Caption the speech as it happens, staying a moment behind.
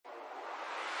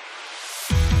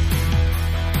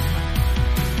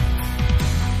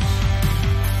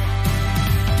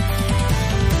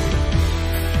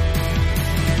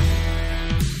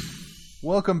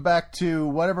Welcome back to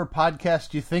whatever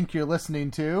podcast you think you're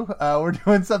listening to. We're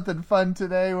doing something fun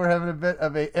today. We're having a bit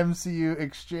of a MCU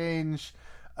exchange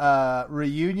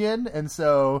reunion. And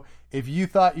so if you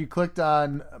thought you clicked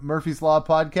on Murphy's Law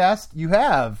podcast, you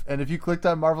have. And if you clicked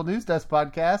on Marvel News Desk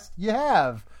podcast, you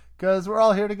have. Because we're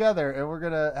all here together and we're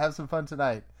going to have some fun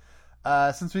tonight.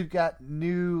 Since we've got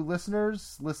new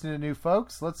listeners listening to new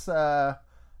folks, let's, I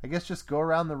guess, just go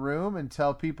around the room and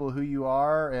tell people who you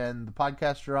are and the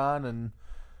podcast you're on, and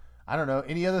I don't know,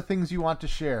 any other things you want to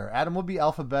share. Adam will be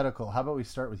alphabetical. How about we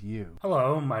start with you?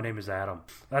 Hello, my name is Adam.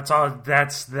 That's all.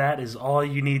 That is all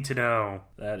you need to know.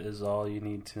 That is all you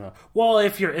need to know. Well,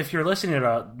 if you're listening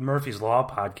to Murphy's Law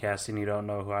podcast and you don't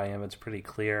know who I am, it's pretty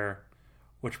clear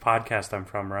which podcast I'm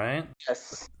from, right?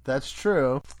 Yes, that's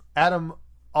true. Adam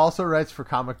also writes for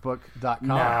comicbook.com.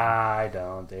 Nah, I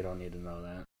don't. They don't need to know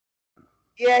that.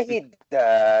 Yeah, he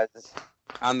does.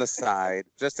 On the side,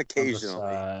 just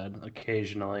occasionally.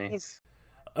 Occasionally.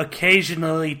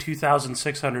 Occasionally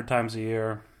 2,600 times a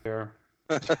year.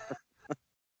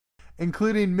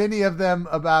 Including many of them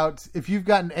about, if you've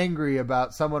gotten angry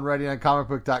about someone writing on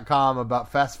comicbook.com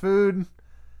about fast food,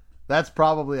 that's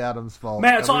probably Adam's fault.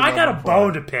 Man, so I got a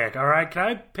bone to pick, all right? Can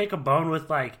I pick a bone with,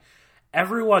 like,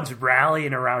 everyone's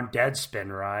rallying around Deadspin,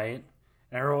 right?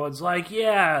 Everyone's like,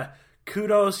 yeah,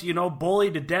 kudos, bully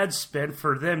to Deadspin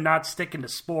for them not sticking to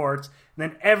sports.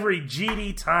 And then every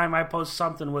GD time I post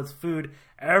something with food,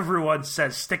 everyone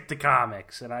says stick to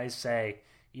comics. And I say,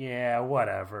 yeah,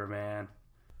 whatever, man.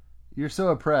 You're so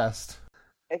oppressed.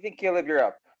 I think, Caleb, you're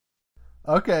up.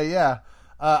 Okay, yeah.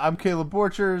 I'm Caleb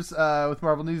Borchers with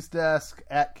Marvel News Desk,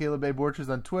 at Caleb A. Borchers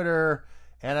on Twitter.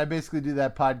 And I basically do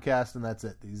that podcast, and that's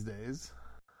it these days.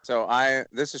 So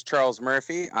this is Charles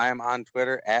Murphy. I am on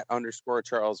Twitter at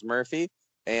 _Charles Murphy,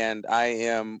 and I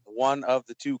am one of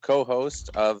the two co-hosts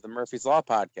of the Murphy's Law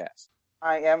podcast.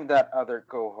 I am that other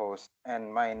co-host,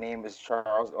 and my name is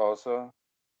Charles also.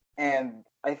 And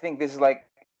I think this is like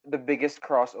the biggest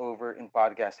crossover in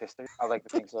podcast history. I like to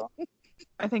think so.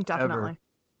 I think definitely. Ever.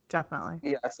 Definitely.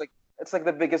 Yeah, it's like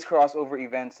the biggest crossover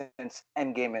event since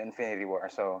Endgame and Infinity War.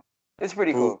 So it's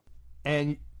pretty cool.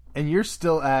 And you're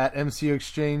still at MCU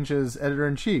Exchange as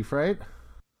editor-in-chief, right?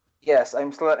 Yes,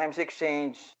 I'm still at MCU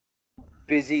Exchange,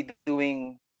 busy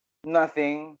doing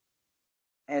nothing,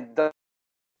 and it's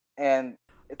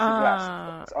a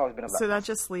blast. It's always been a blast. So that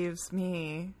just leaves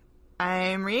me.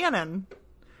 I'm Rhiannon.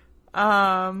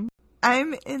 I'm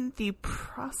in the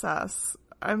process.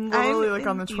 I'm literally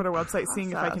on the Twitter website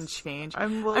seeing if I can change.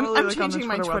 I'm changing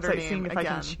my Twitter name seeing if I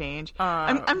can change.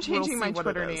 I'm changing my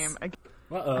Twitter name again.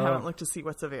 Uh-oh. I haven't looked to see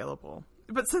what's available.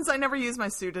 But since I never use my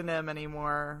pseudonym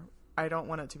anymore, I don't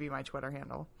want it to be my Twitter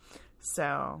handle.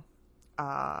 So,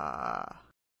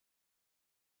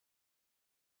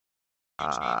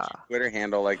 Twitter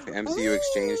handle like the MCU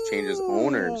Exchange changes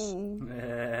owners.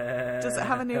 Does it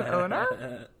have a new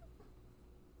owner?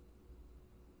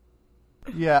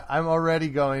 Yeah, I'm already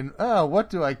going, oh, what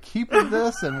do I keep of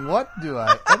this and what do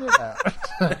I edit out?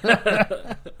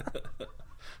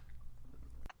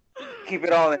 Keep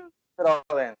it all in. Keep it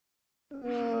all in.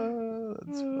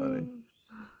 That's funny.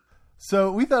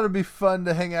 So we thought it'd be fun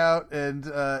to hang out and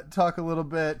talk a little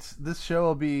bit. This show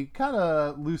will be kind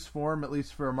of loose form, at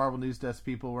least for our Marvel News Desk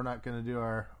people. We're not going to do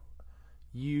our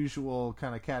usual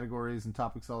kind of categories and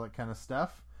topics, all that kind of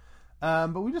stuff.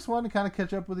 But we just wanted to kind of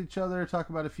catch up with each other, talk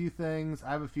about a few things.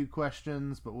 I have a few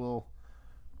questions, but we'll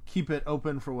keep it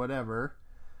open for whatever.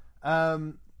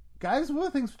 Guys, one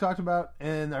of the things we talked about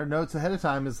in our notes ahead of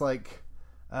time is like,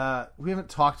 we haven't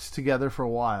talked together for a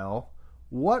while.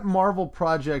 What Marvel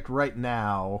project right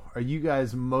now are you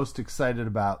guys most excited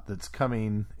about that's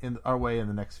coming in our way in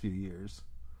the next few years?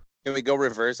 Can we go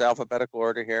reverse alphabetical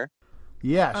order here?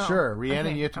 Yeah, sure.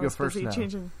 Rhiannon, you have to go first now.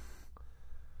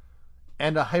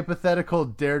 And a hypothetical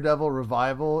Daredevil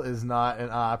revival is not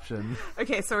an option.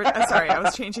 Okay, so sorry, I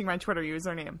was changing my Twitter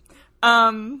username.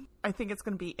 I think it's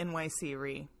going to be NYC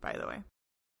Re, by the way.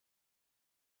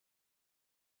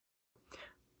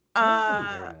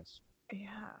 Yeah.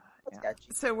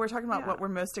 So we're talking about what we're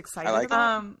most excited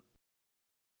about.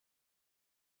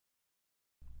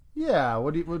 Yeah,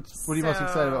 what are you most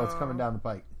excited about? What's coming down the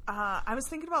pike? I was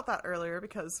thinking about that earlier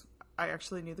because I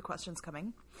actually knew the questions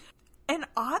coming. And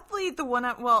oddly, the one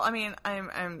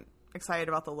I'm excited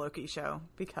about the Loki show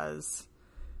because,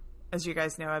 as you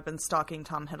guys know, I've been stalking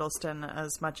Tom Hiddleston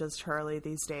as much as Charlie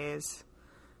these days,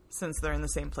 since they're in the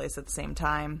same place at the same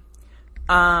time.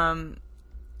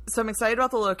 So I'm excited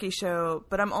about the Loki show,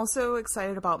 but I'm also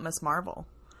excited about Ms. Marvel.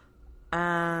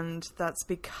 And that's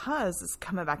because it's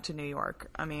coming back to New York.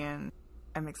 I mean,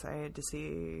 I'm excited to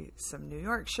see some New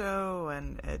York show,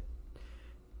 and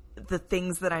the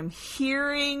things that I'm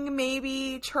hearing,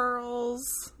 maybe,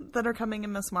 Charles, that are coming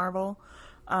in Miss Marvel,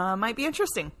 might be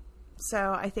interesting.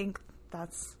 So I think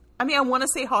that's... I mean, I want to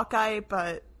say Hawkeye,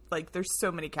 but, like, there's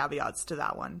so many caveats to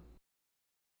that one.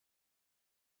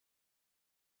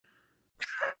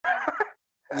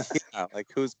 Yeah, like,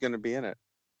 who's going to be in it?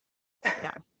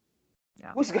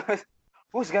 Yeah.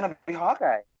 Who's gonna be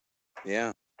Hawkeye?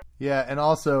 Yeah. Yeah, and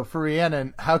also for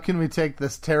Rhiannon, how can we take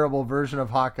this terrible version of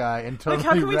Hawkeye and totally like,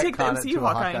 how can we take the retcon MCU it to a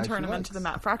Hawkeye and turn she him likes? into the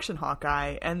Matt Fraction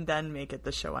Hawkeye and then make it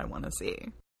the show I want to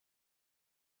see?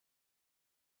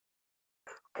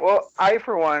 Well, I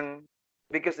for one,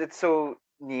 because it's so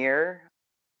near,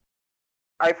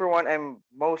 I for one am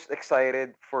most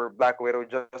excited for Black Widow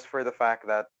just for the fact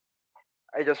that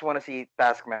I just want to see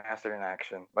Taskmaster in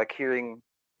action. Like hearing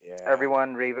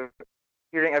everyone rave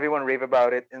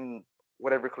about it in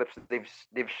whatever clips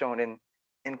they've shown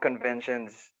in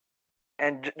conventions,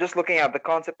 and just looking at the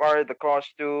concept art, the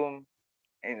costume,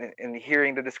 and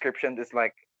hearing the description is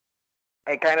like,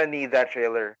 I kind of need that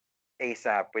trailer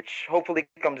ASAP, which hopefully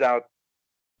comes out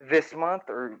this month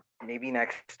or maybe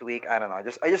next week. I don't know.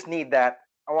 I just need that.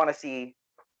 I want to see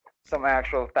some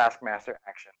actual Taskmaster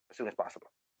action as soon as possible.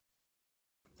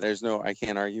 I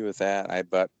can't argue with that.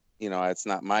 But it's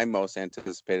not my most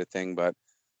anticipated thing, but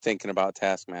thinking about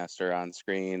Taskmaster on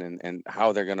screen and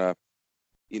how they're going to,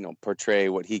 portray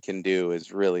what he can do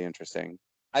is really interesting.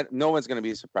 No one's going to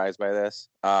be surprised by this.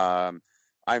 I'm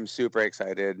super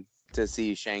excited to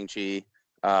see Shang-Chi.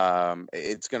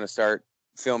 It's going to start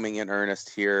filming in earnest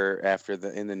here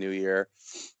in the new year.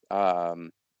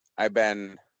 I've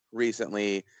been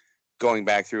recently going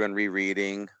back through and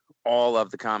rereading all of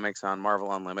the comics on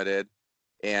Marvel Unlimited,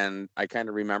 and I kind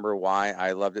of remember why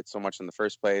I loved it so much in the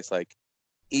first place. Like,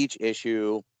 each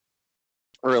issue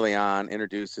early on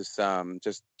introduces some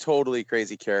just totally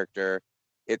crazy character.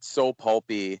 It's so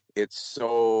pulpy. It's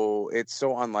so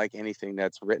unlike anything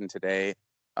that's written today.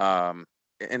 And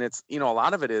it's, a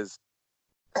lot of it is,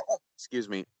 excuse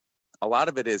me, a lot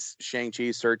of it is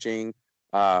Shang-Chi searching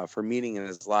for meaning in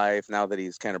his life now that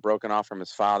he's kind of broken off from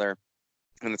his father.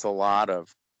 And it's a lot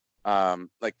of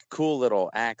like cool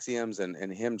little axioms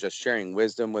and him just sharing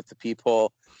wisdom with the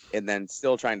people and then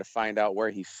still trying to find out where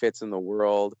he fits in the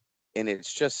world. And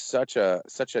it's just such a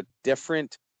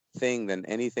different thing than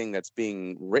anything that's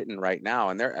being written right now.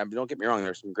 And don't get me wrong,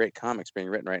 there's some great comics being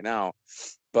written right now,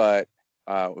 but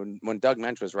when Doug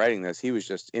Mensch was writing this, he was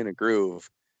just in a groove,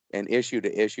 and issue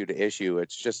to issue to issue.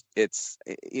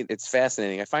 It's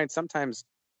fascinating. I find sometimes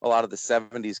a lot of the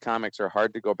 70s comics are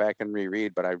hard to go back and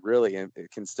reread, but I really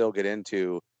can still get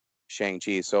into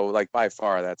Shang-Chi. So, like, by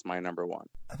far, that's my number one.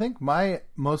 I think my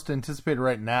most anticipated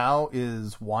right now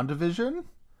is WandaVision.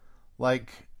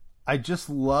 Like, I just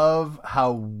love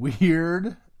how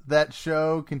weird that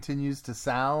show continues to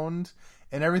sound,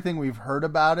 and everything we've heard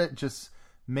about it just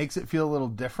makes it feel a little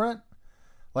different.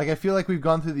 Like, I feel like we've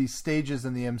gone through these stages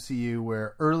in the MCU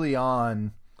where early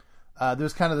on,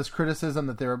 there's kind of this criticism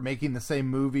that they were making the same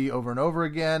movie over and over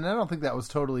again. And I don't think that was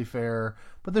totally fair,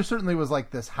 but there certainly was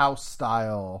like this house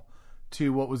style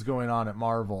to what was going on at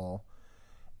Marvel.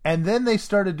 And then they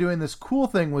started doing this cool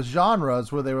thing with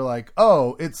genres where they were like,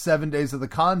 oh, it's 7 Days of the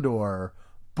Condor,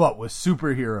 but with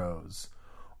superheroes.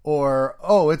 Or,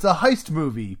 oh, it's a heist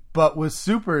movie, but with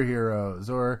superheroes.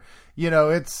 Or,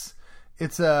 it's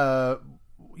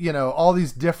all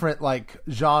these different like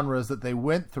genres that they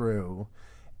went through.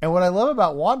 And what I love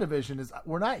about WandaVision is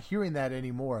we're not hearing that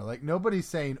anymore. Like, nobody's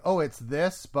saying, oh, it's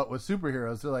this, but with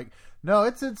superheroes. They're like, no,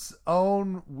 it's its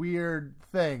own weird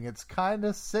thing. It's kind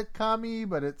of sitcom-y,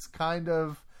 but it's kind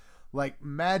of like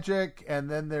magic. And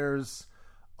then there's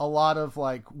a lot of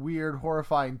like weird,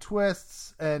 horrifying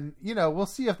twists. And, we'll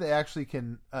see if they actually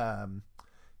can kind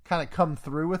of come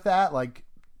through with that. Like,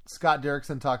 Scott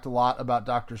Derrickson talked a lot about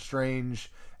Doctor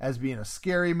Strange as being a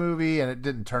scary movie, and it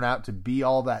didn't turn out to be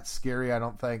all that scary, I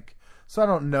don't think. So I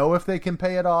don't know if they can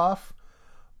pay it off.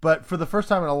 But for the first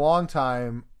time in a long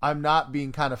time, I'm not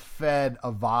being kind of fed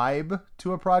a vibe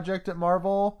to a project at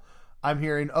Marvel. I'm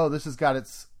hearing, oh, this has got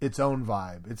its own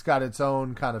vibe. It's got its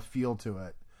own kind of feel to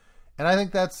it. And I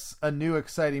think that's a new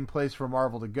exciting place for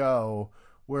Marvel to go,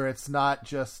 where it's not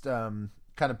just kind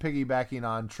of piggybacking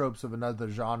on tropes of another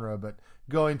genre, but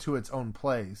going to its own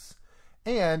place.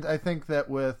 And I think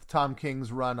that with Tom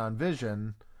King's run on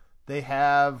Vision, they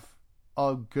have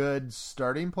a good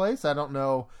starting place. I don't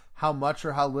know how much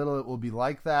or how little it will be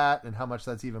like that, and how much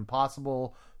that's even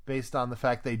possible based on the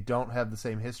fact they don't have the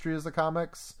same history as the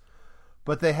comics.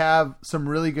 But they have some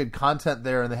really good content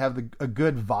there, and they have a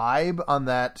good vibe on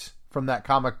that from that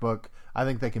comic book I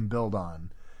think they can build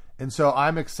on. And so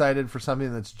I'm excited for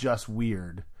something that's just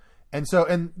weird. And so,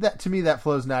 and that to me, that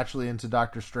flows naturally into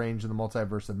Doctor Strange and the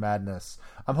Multiverse of Madness.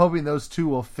 I'm hoping those two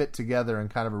will fit together in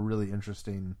kind of a really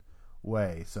interesting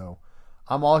way. So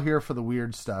I'm all here for the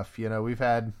weird stuff. You know, we've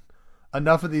had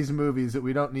enough of these movies that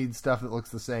we don't need stuff that looks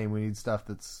the same. We need stuff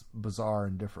that's bizarre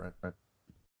and different.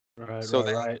 Right, So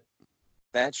right.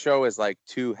 That show is like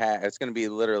two halves. It's going to be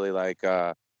literally like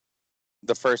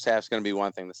the first half's going to be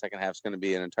one thing, the second half's going to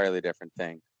be an entirely different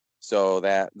thing. So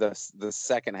that the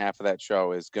second half of that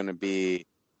show is going to be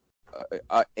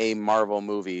a Marvel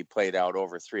movie played out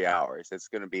over 3 hours. It's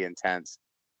going to be intense.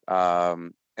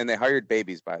 And they hired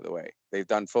babies, by the way. They've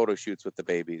done photo shoots with the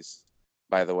babies,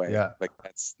 by the way. Yeah. Like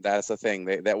that's the thing.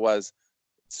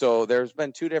 So there's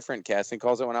been 2 different casting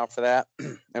calls that went out for that,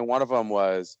 and one of them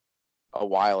was a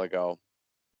while ago,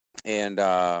 and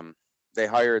they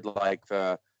hired like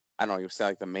I don't know, you say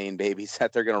like the main babies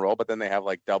that they're going to roll, but then they have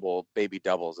like baby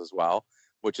doubles as well,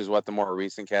 which is what the more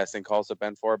recent casting calls have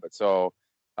been for. But so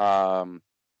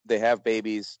they have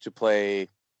babies to play,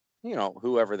 you know,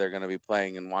 whoever they're going to be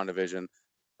playing in WandaVision.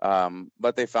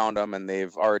 But they found them, and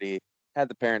they've already had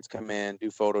the parents come in,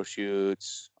 do photo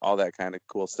shoots, all that kind of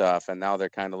cool stuff. And now they're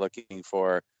kind of looking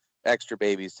for extra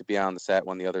babies to be on the set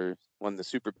when the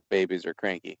super babies are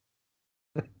cranky.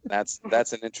 That's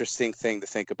an interesting thing to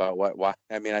think about. Why?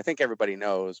 I mean, I think everybody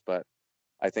knows, but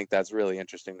I think that's really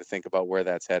interesting to think about where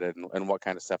that's headed and what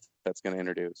kind of stuff that's going to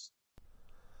introduce.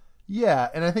 Yeah,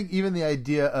 and I think even the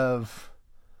idea of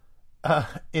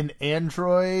an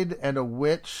android and a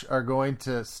witch are going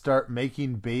to start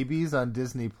making babies on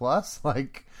Disney Plus.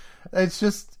 Like, it's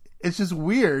just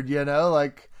weird, you know.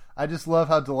 Like, I just love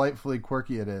how delightfully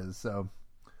quirky it is. So.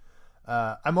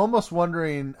 I'm almost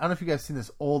wondering, I don't know if you guys seen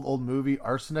this old movie,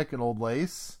 Arsenic and Old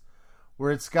Lace,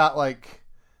 where it's got like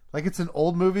it's an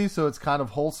old movie, so it's kind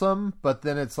of wholesome, but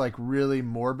then it's like really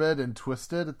morbid and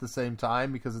twisted at the same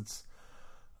time because it's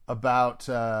about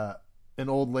an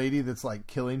old lady that's like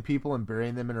killing people and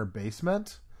burying them in her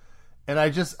basement. And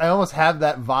I almost have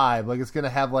that vibe. Like it's going to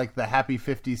have like the Happy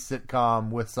 50s sitcom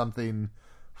with something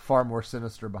far more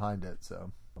sinister behind it.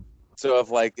 So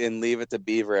if like in Leave It to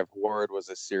Beaver, if Ward was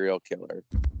a serial killer.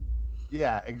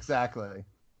 Yeah, exactly.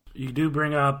 You do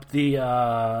bring up the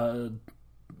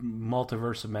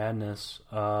Multiverse of Madness.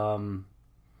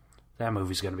 That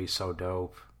movie's going to be so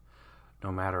dope,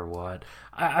 no matter what.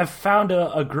 I've found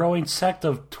a growing sect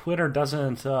of Twitter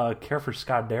doesn't care for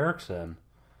Scott Derrickson.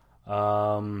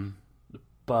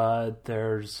 But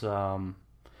there's...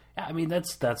 I mean,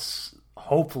 that's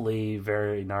hopefully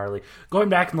very gnarly. Going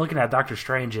back and looking at Doctor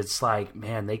Strange, it's like,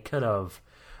 man, they could have...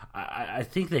 I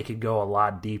think they could go a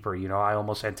lot deeper. You know, I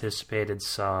almost anticipated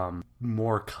some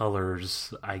more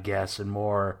colors, I guess, and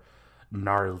more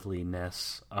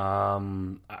gnarliness.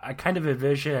 I kind of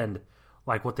envisioned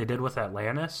like what they did with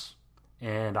Atlantis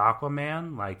and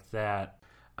Aquaman, like that.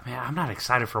 I mean, I'm not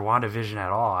excited for WandaVision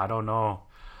at all. I don't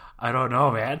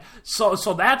know, man. So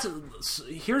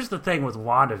here's the thing with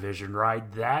WandaVision,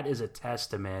 right? That is a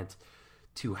testament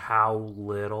to how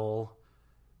little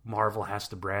Marvel has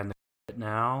to brand it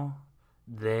now.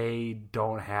 They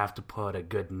don't have to put a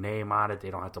good name on it. They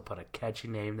don't have to put a catchy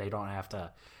name. They don't have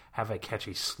to have a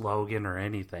catchy slogan or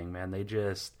anything, man. They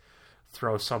just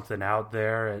throw something out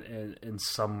there and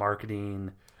some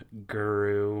marketing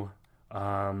guru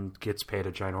gets paid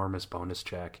a ginormous bonus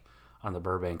check on the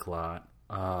Burbank lot.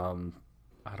 I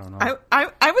don't know.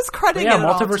 I was crediting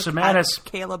Multiverse of Madness.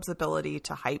 Caleb's ability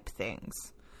to hype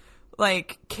things.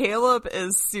 Like, Caleb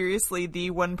is seriously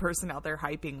the one person out there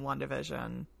hyping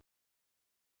WandaVision.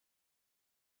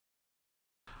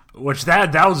 Which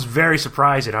that was very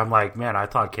surprising. I'm like, man, I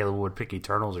thought Caleb would pick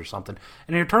Eternals or something.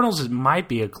 And Eternals might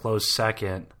be a close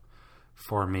second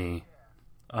for me.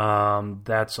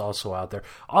 That's also out there.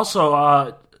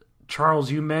 Also,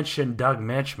 Charles, you mentioned Doug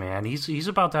Mitch, man. He's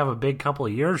about to have a big couple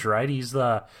of years, right? He's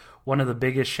one of the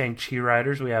biggest Shang-Chi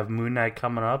writers. We have Moon Knight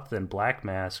coming up, then Black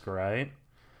Mask, right?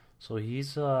 So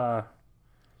he's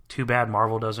too bad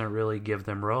Marvel doesn't really give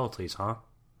them royalties, huh?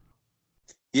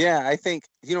 Yeah, I think,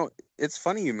 it's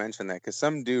funny you mentioned that because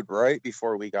some dude right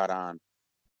before we got on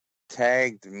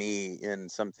tagged me in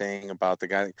something about the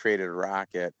guy that created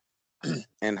Rocket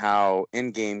and how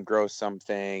in-game grows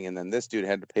something, and then this dude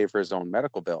had to pay for his own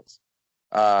medical bills.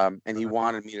 And he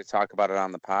wanted me to talk about it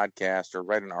on the podcast or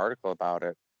write an article about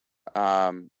it.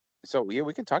 So, yeah,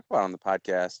 we can talk about it on the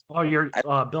podcast. Oh, your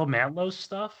Bill Mantlow's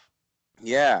stuff?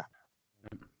 Yeah.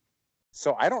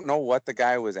 So I don't know what the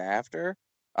guy was after.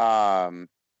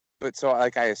 But so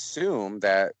like I assume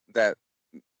that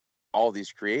all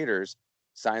these creators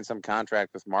signed some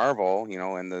contract with Marvel,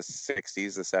 in the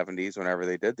 60s, the 70s, whenever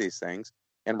they did these things,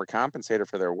 and were compensated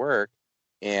for their work.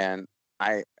 And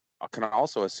I can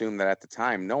also assume that at the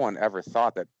time, no one ever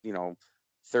thought that,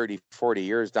 30, 40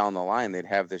 years down the line, they'd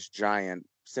have this giant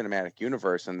cinematic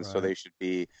universe, and so they should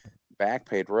be back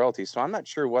paid royalties. So I'm not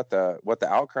sure what the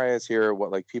outcry is here,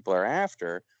 what like people are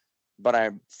after, but I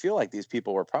feel like these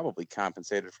people were probably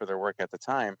compensated for their work at the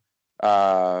time.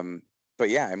 But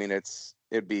yeah, I mean, it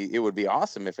would be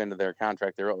awesome if into their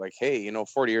contract they wrote like, hey,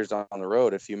 40 years down the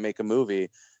road, if you make a movie,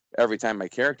 every time my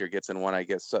character gets in one, I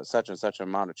get such and such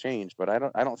amount of change. But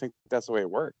I don't think that's the way it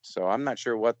worked. So I'm not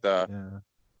sure what the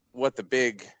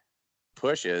big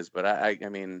push is, but I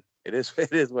mean, it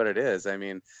is what it is. I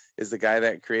mean, is the guy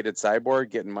that created Cyborg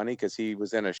getting money because he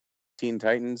was in a Teen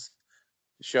Titans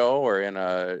show or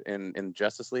in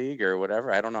Justice League or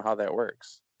whatever? I don't know how that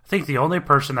works. I think the only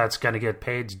person that's going to get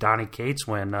paid is Donny Cates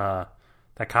when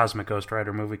that Cosmic Ghost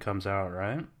Rider movie comes out,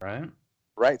 right?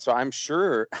 Right. So I'm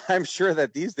sure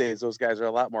that these days those guys are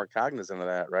a lot more cognizant of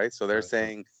that, right? So they're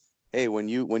saying, hey, when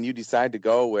you decide to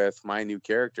go with my new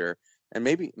character, and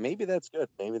maybe that's good.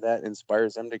 Maybe that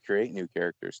inspires them to create new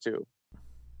characters too.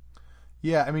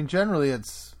 Yeah, I mean, generally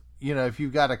it's, if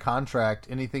you've got a contract,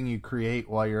 anything you create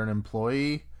while you're an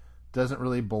employee doesn't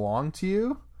really belong to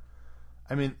you.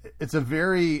 I mean,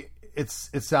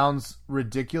 it sounds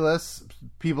ridiculous.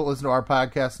 People listen to our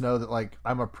podcast know that, like,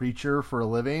 I'm a preacher for a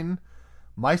living.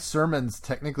 My sermons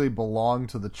technically belong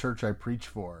to the church I preach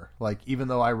for. Like, even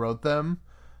though I wrote them,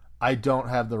 I don't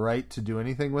have the right to do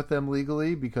anything with them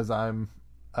legally because I'm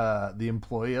the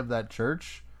employee of that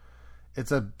church.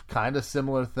 It's a kind of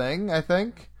similar thing, I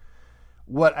think.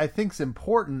 What I think's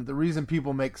important, the reason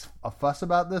people make a fuss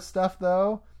about this stuff,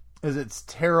 though, is it's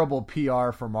terrible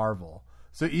PR for Marvel.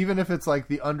 So even if it's like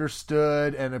the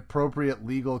understood and appropriate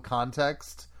legal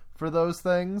context for those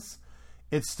things,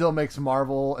 it still makes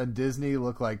Marvel and Disney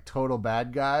look like total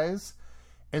bad guys.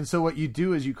 And so what you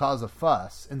do is you cause a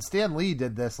fuss. And Stan Lee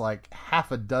did this like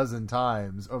half a dozen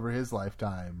times over his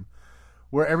lifetime,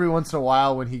 where every once in a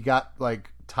while when he got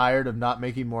like tired of not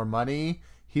making more money,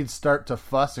 he'd start to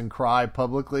fuss and cry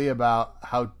publicly about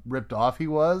how ripped off he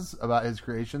was about his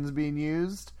creations being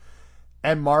used.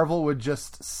 And Marvel would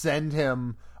just send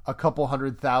him a couple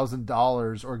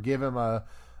 $100,000 or give him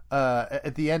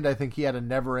at the end, I think he had a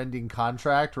never ending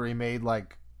contract where he made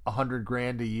like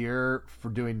 $100,000 a year for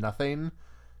doing nothing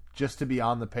just to be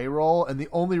on the payroll. And the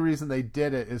only reason they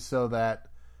did it is so that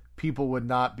people would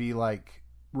not be like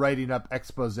writing up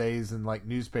exposés in like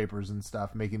newspapers and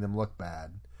stuff, making them look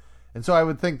bad. And so I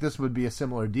would think this would be a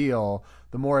similar deal.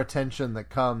 The more attention that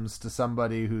comes to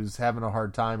somebody who's having a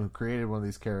hard time, who created one of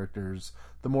these characters,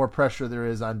 the more pressure there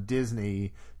is on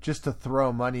Disney just to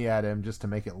throw money at him just to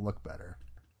make it look better.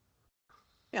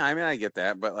 Yeah, I mean, I get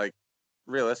that, but like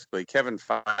realistically, Kevin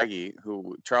Feige,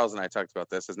 who Charles and I talked about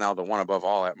this, is now the one above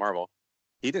all at Marvel.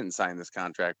 He didn't sign this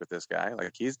contract with this guy.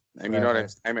 Like you know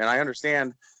what I mean? I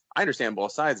understand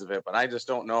both sides of it, but I just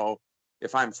don't know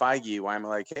if I'm Feige, why I'm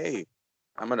like, hey,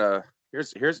 I'm gonna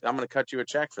cut you a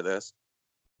check for this.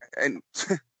 And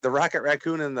the Rocket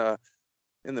Raccoon in the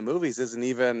movies isn't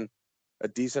even a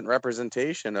decent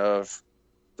representation of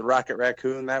the Rocket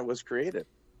Raccoon that was created.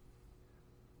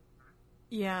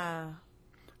 Yeah.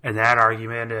 And that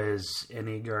argument is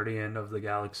any Guardian of the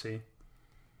Galaxy.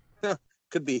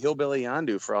 Could be Hillbilly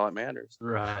Yondu for all it matters.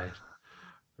 Right.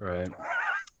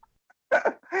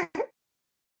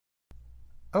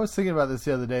 I was thinking about this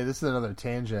the other day. This is another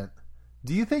tangent.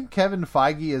 Do you think Kevin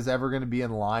Feige is ever going to be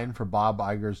in line for Bob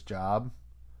Iger's job?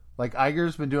 Like,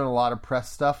 Iger's been doing a lot of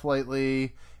press stuff lately.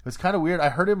 It was kind of weird. I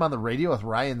heard him on the radio with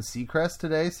Ryan Seacrest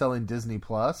today selling Disney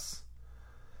Plus.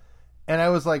 And I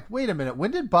was like, wait a minute. When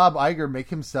did Bob Iger make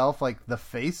himself, like, the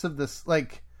face of this?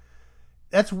 Like,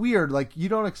 that's weird. Like, you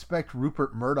don't expect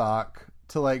Rupert Murdoch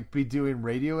to, like, be doing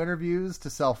radio interviews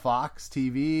to sell Fox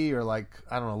TV or, like,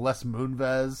 I don't know, Les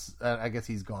Moonves. I guess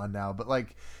he's gone now. But,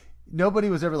 like, nobody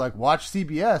was ever like, watch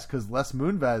CBS because Les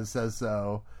Moonves says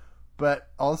so. But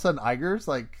all of a sudden, Iger's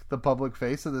like the public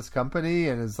face of this company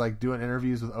and is like doing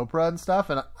interviews with Oprah and stuff.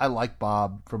 And I like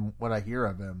Bob from what I hear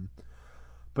of him.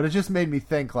 But it just made me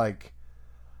think, like,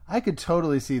 I could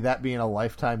totally see that being a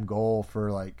lifetime goal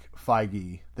for like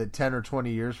Feige, that 10 or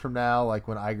 20 years from now, like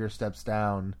when Iger steps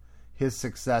down, his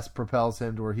success propels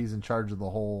him to where he's in charge of the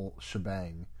whole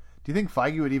shebang. Do you think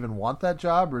Feige would even want that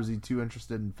job, or is he too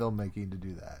interested in filmmaking to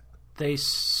do that? They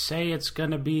say it's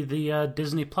going to be the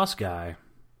Disney Plus guy.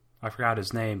 I forgot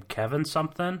his name. Kevin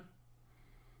something?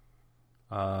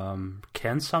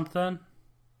 Ken something?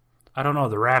 I don't know.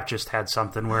 The Rap just had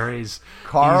something where he's...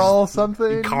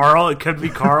 something? Carl. It could be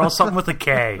Carl. Something with a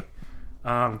K.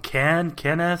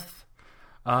 Kenneth.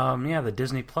 Yeah, the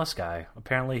Disney Plus guy.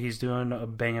 Apparently he's doing a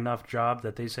bang enough job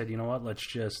that they said, you know what, let's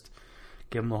just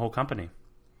give him the whole company.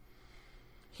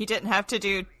 He didn't have to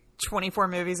do 24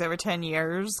 movies over 10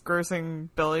 years, grossing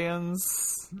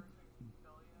billions.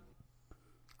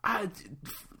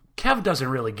 Kev doesn't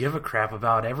really give a crap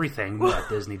about everything that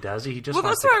Disney does. He just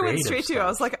wants that's where I went creative straight to. stuff. I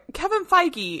was like, Kevin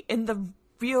Feige in the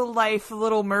real life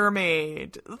Little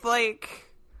Mermaid.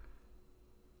 Like,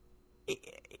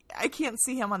 I can't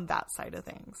see him on that side of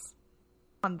things.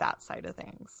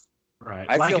 Right.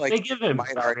 I feel if like they give him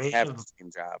might already have creative, the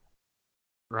same job.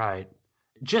 right.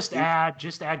 Just add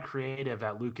creative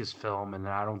at Lucasfilm, and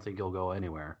I don't think he'll go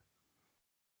anywhere.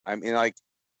 I mean, like,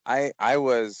 I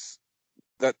was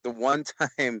the one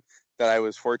time that I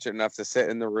was fortunate enough to sit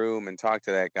in the room and talk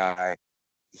to that guy.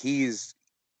 He's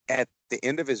at the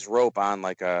end of his rope on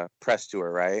like a press tour,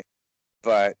 right?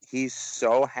 But he's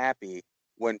so happy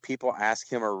when people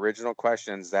ask him original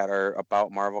questions that are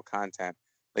about Marvel content.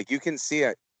 Like, you can see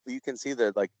it. You can see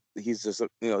that, like, he's just,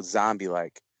 zombie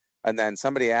like. And then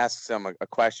somebody asks him a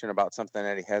question about something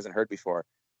that he hasn't heard before,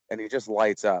 and he just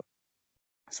lights up.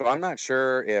 So I'm not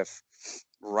sure if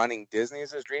running Disney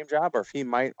is his dream job, or if he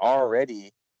might already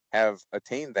have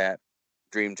attained that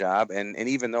dream job. And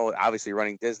even though obviously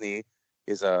running Disney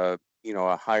is a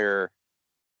higher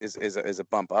is a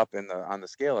bump up on the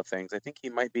scale of things, I think he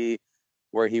might be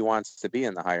where he wants to be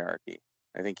in the hierarchy.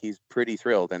 I think he's pretty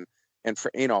thrilled. And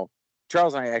for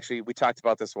Charles and I we talked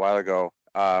about this a while ago,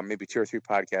 maybe 2 or 3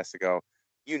 podcasts ago.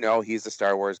 He's the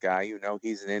Star Wars guy.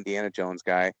 He's an Indiana Jones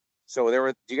guy. So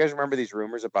do you guys remember these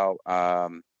rumors about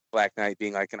Black Knight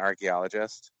being like an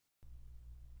archaeologist?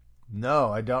 No,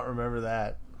 I don't remember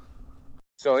that.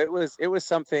 So it was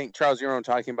something, Charles, you know what I'm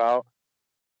talking about?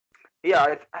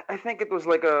 Yeah, I think it was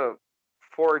like a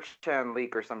 4chan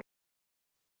leak or something.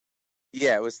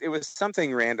 Yeah, it was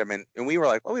something random, and we were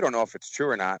like, well, we don't know if it's true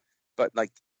or not, but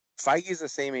like Feige's the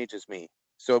same age as me,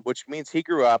 so which means he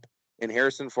grew up, and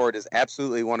Harrison Ford is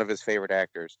absolutely one of his favorite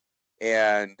actors,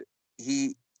 and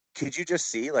could you just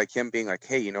see like him being like,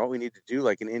 hey, you know what we need to do,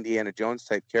 like an Indiana Jones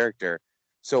type character.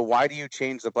 So why do you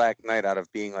change the Black Knight out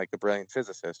of being like a brilliant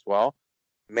physicist? Well,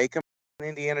 make him an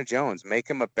Indiana Jones, make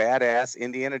him a badass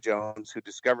Indiana Jones who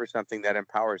discovers something that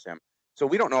empowers him. So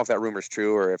we don't know if that rumor's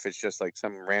true or if it's just like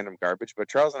some random garbage, but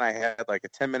Charles and I had like a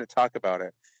 10-minute talk about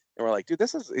it. And we're like, dude,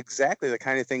 this is exactly the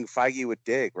kind of thing Feige would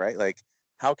dig, right? Like,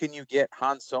 how can you get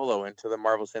Han Solo into the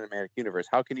Marvel Cinematic Universe?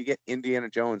 How can you get Indiana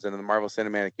Jones into the Marvel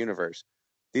Cinematic Universe?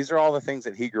 These are all the things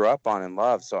that he grew up on and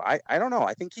loved. So I don't know.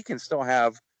 I think he can still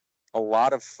have a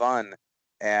lot of fun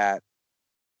at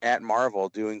Marvel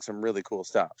doing some really cool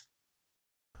stuff.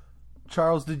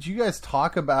 Charles, did you guys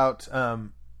talk about,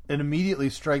 it immediately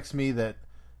strikes me that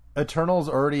Eternals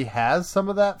already has some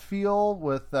of that feel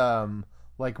with,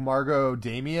 like Margot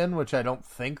Damien, which I don't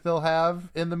think they'll have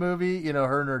in the movie,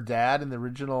 her and her dad in the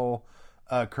original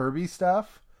Kirby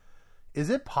stuff. Is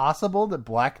it possible that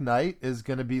Black Knight is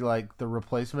going to be like the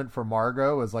replacement for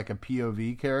Margot as like a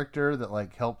POV character that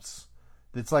like helps,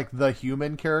 that's like the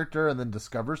human character and then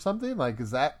discovers something? Like,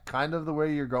 is that kind of the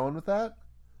way you're going with that?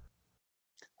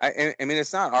 I mean,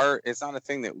 it's not a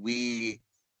thing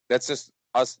that's just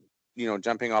us,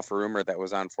 jumping off a rumor that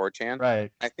was on 4chan. Right.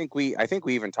 I think we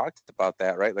even talked about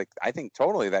that, right? Like, I think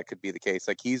totally that could be the case.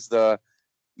 Like,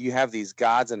 you have these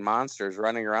gods and monsters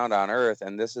running around on Earth,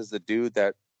 and this is the dude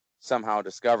that somehow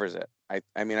discovers it.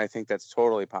 I mean, I think that's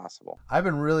totally possible. I've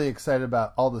been really excited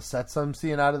about all the sets I'm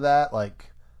seeing out of that.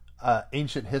 Like,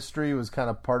 ancient history was kind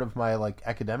of part of my like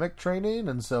academic training,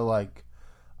 and so like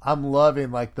I'm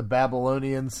loving like the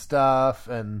Babylonian stuff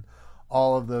and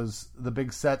all of the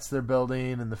big sets they're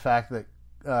building, and the fact that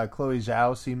Chloe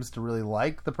Zhao seems to really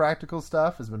like the practical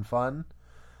stuff has been fun.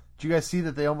 Did you guys see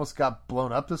that they almost got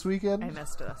blown up this weekend? I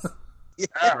missed this.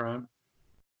 Yeah. Right.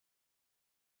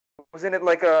 Wasn't it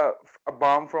like a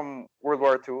bomb from World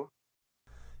War II?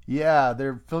 Yeah,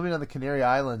 they're filming on the Canary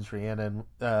Islands, Rhiannon,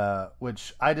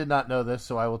 which I did not know this,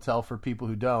 so I will tell for people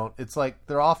who don't. It's like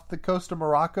they're off the coast of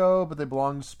Morocco, but they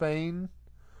belong to Spain.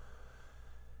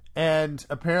 And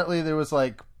apparently there was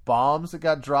like bombs that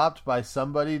got dropped by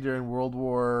somebody during World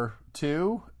War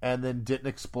II and then didn't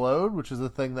explode, which is a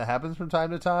thing that happens from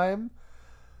time to time.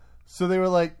 So they were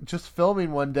like just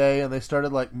filming one day, and they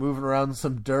started like moving around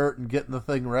some dirt and getting the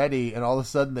thing ready, and all of a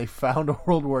sudden they found a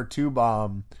World War II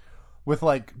bomb with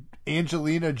like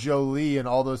Angelina Jolie and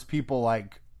all those people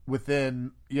like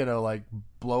within, like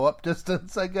blow up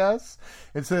distance, I guess.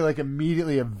 And so they like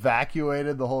immediately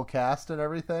evacuated the whole cast and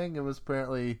everything. It was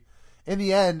apparently, in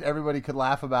the end, everybody could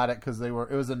laugh about it because it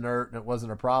was inert and it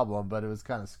wasn't a problem, but it was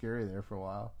kind of scary there for a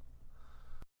while.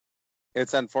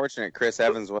 It's unfortunate Chris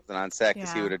Evans wasn't on set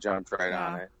because he Yeah. would have jumped right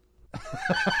on it.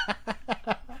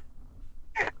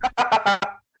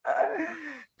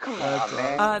 Come on,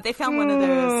 man. They found one of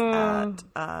those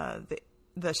at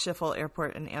the Schiphol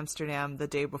airport in Amsterdam the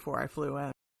day before I flew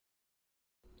in.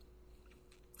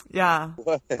 Yeah.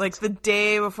 What? Like the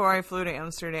day before I flew to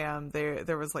Amsterdam,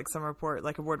 there was like some report,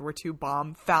 like a World War II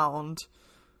bomb found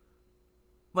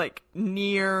like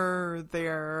near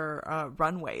their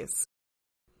runways.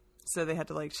 So they had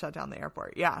to like shut down the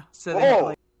airport. Yeah. So they had to,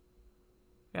 like,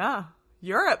 yeah.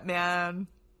 Europe, man.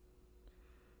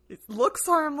 It looks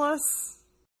harmless.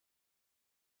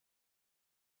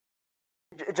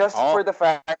 Just for the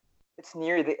fact it's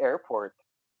near the airport.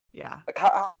 Yeah. Like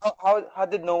how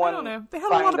did no one? I don't know. They had a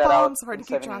find lot of that bombs, out hard in to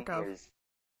keep 70 track of. years?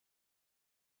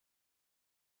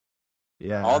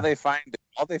 Yeah. All they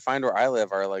find where I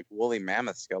live are like woolly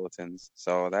mammoth skeletons.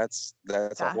 So that's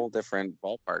a whole different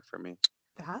ballpark for me.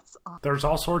 That's awesome. There's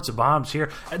all sorts of bombs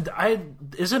here.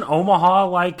 Isn't Omaha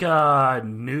like a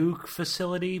nuke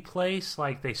facility place?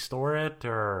 Like they store it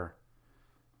or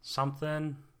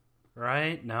something,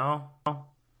 right? No?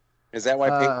 Is that why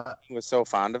Peyton was so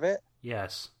fond of it?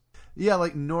 Yes. Yeah,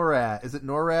 like NORAD. Is it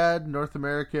NORAD? North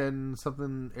American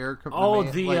something air company? Oh,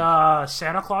 the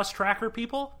Santa Claus tracker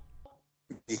people?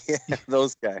 Yeah,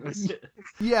 those guys.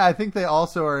 Yeah, I think they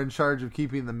also are in charge of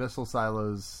keeping the missile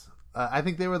silos. I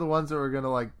think they were the ones that were going to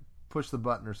like push the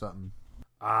button or something.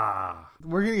 Ah.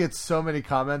 We're going to get so many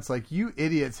comments like, you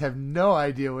idiots have no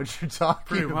idea what you're talking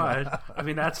Pretty about. much. I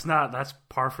mean, that's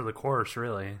par for the course,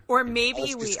 really. Or maybe I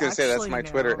was we just gonna actually say that's my know,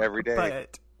 Twitter every day.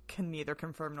 but can neither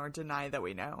confirm nor deny that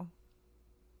we know.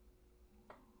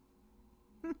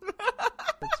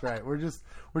 That's right.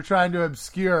 We're trying to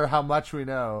obscure how much we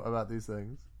know about these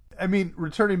things. I mean,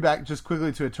 returning back just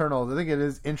quickly to Eternals, I think it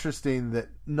is interesting that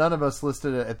none of us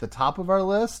listed it at the top of our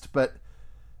list, but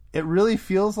it really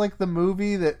feels like the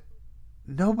movie that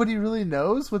nobody really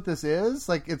knows what this is.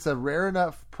 Like, it's a rare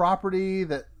enough property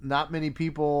that not many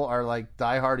people are like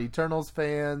diehard Eternals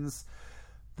fans.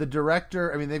 The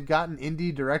director, I mean, they've gotten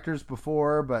indie directors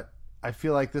before, but I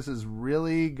feel like this is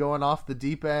really going off the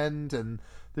deep end, and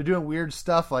they're doing weird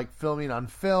stuff like filming on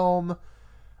film.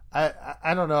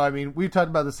 I don't know. I mean, we've talked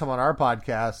about this some on our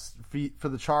podcast for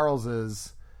the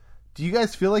Charleses. Do you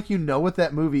guys feel like you know what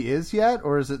that movie is yet,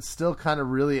 or is it still kind of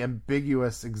really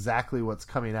ambiguous exactly what's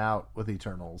coming out with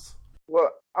Eternals?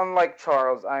 Well, unlike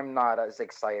Charles, I'm not as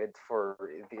excited for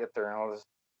the Eternals,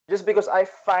 just because I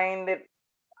find it.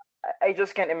 I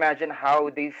just can't imagine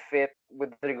how they fit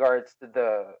with regards to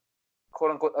the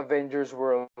quote unquote Avengers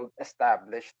world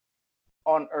established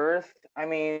on Earth. I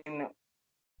mean,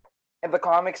 in the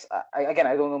comics, I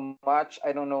don't know much.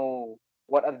 I don't know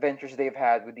what adventures they've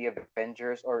had with the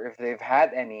Avengers, or if they've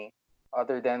had any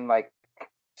other than like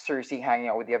Cersei hanging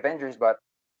out with the Avengers. But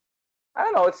I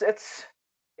don't know.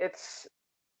 It's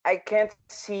I can't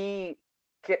see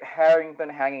Kit Harington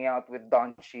hanging out with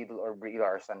Don Cheadle or Brie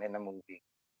Larson in a movie.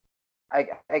 I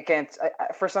can't.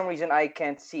 For some reason, I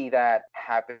can't see that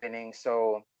happening.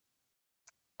 So,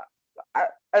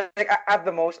 at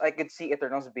the most, I could see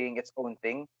Eternals being its own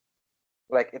thing,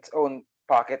 like its own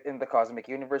pocket in the cosmic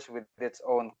universe with its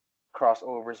own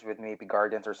crossovers with maybe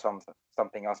Guardians or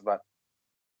something else. But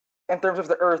in terms of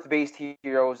the Earth-based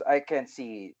heroes, I can't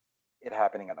see it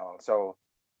happening at all. So,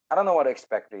 I don't know what to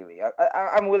expect really.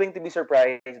 I'm willing to be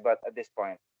surprised, but at this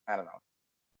point, I don't know.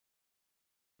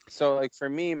 So, like for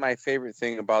me, my favorite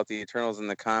thing about the Eternals in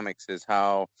the comics is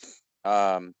how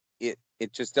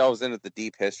it just delves into the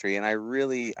deep history, and I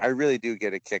really do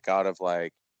get a kick out of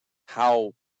like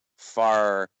how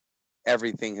far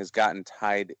everything has gotten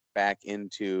tied back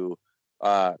into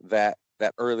that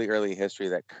early history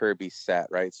that Kirby set,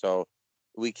 right? So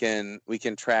we can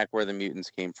track where the mutants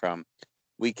came from,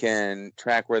 we can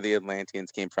track where the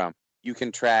Atlanteans came from, you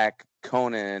can track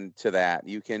Conan to that,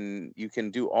 you can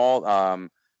do all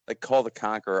like Call the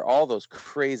Conqueror, all those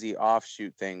crazy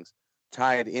offshoot things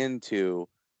tied into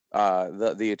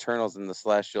the Eternals and the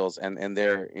Celestials and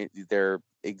their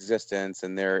existence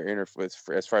and their as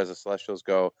far as the Celestials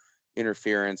go,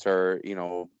 interference, or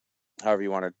however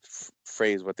you want to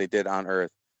phrase what they did on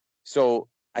Earth. So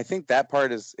I think that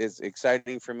part is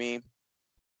exciting for me.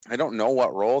 I don't know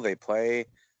what role they play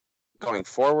going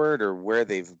forward or where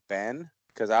they've been,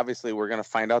 because obviously we're going to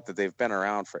find out that they've been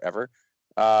around forever.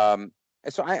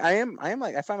 So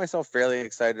I find myself fairly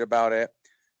excited about it.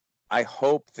 I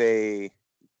hope they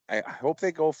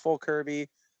go full Kirby.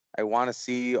 I want to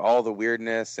see all the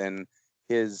weirdness and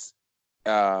his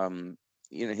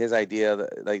his idea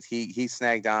that like he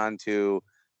snagged on to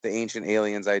the ancient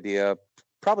aliens idea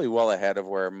probably well ahead of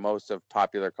where most of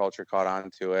popular culture caught on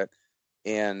to it.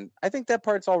 And I think that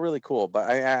part's all really cool, but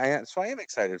so I am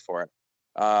excited for it.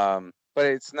 But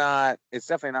it's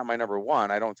definitely not my number one.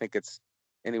 I don't think it's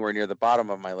anywhere near the bottom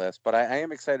of my list, but I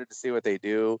am excited to see what they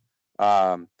do.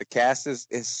 The cast is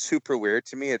super weird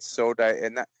to me. It's so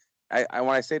and that, when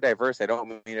I say diverse, I don't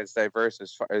mean it's diverse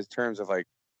as far as terms of like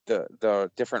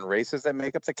the different races that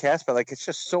make up the cast, but like it's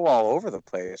just so all over the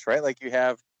place, right? Like you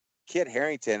have Kit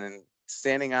Harington and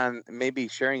standing on maybe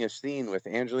sharing a scene with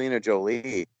Angelina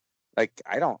Jolie. Like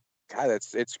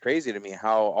it's crazy to me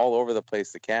how all over the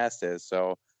place the cast is.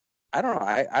 So I don't know.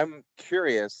 I'm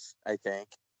curious. I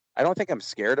don't think I'm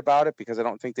scared about it because I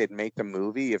don't think they'd make the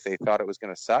movie if they thought it was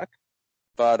going to suck.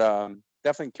 But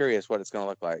definitely curious what it's going to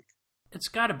look like. It's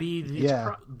got to be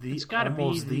it's got to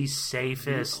be the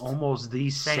safest, almost the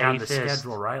thing on the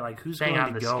schedule, right? Like who's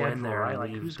going to go in there, right?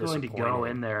 Like who's going to go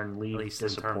in there and leave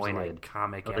disappointed?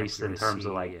 At least in terms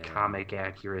of like comic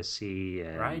accuracy,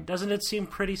 right? Doesn't it seem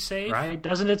pretty safe? Right?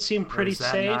 Doesn't it seem pretty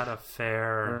safe? Not a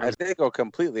fair. If they go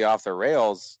completely off the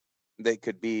rails, they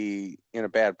could be in a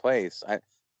bad place. It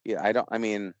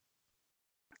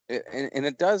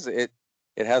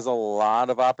has a lot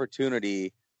of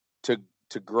opportunity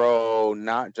to grow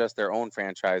not just their own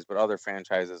franchise but other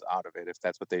franchises out of it if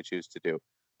that's what they choose to do.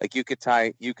 Like you could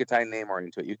tie Namor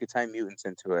into it, you could tie mutants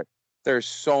into it. There's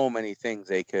so many things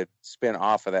they could spin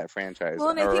off of that franchise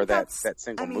or that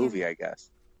single movie, I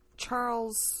guess.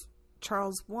 Charles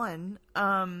one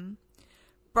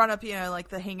brought up, like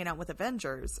the hanging out with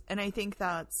Avengers, and I think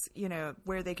that's,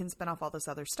 where they can spin off all this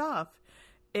other stuff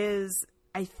is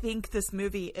I think this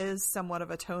movie is somewhat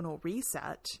of a tonal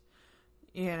reset.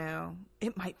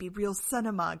 It might be real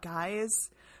cinema, guys.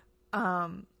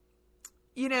 But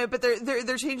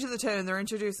they're changing the tone. They're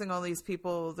introducing all these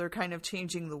people. They're kind of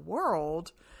changing the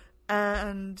world.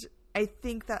 And I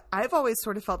think that I've always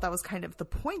sort of felt that was kind of the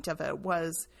point of it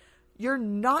was you're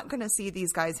not going to see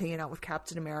these guys hanging out with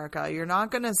Captain America. You're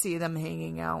not going to see them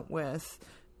hanging out with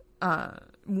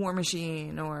War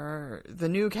Machine or the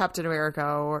new Captain America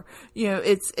or,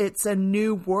 it's a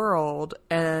new world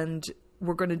and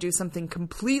we're going to do something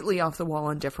completely off the wall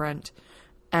and different,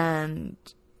 and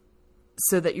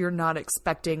so that you're not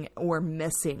expecting or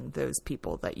missing those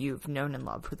people that you've known and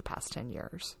loved for the past 10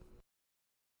 years.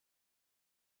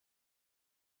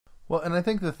 Well, and I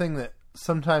think the thing that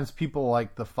sometimes people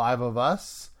like the five of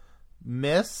us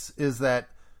miss is that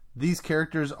these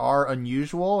characters are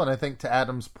unusual, and I think to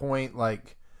Adam's point,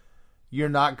 like, you're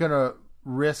not going to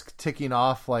risk ticking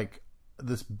off, like,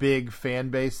 this big fan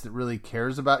base that really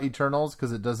cares about Eternals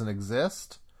because it doesn't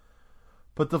exist.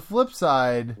 But the flip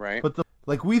side, right?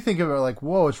 We think of it like,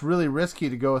 whoa, it's really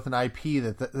risky to go with an IP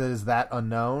that is that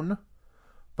unknown.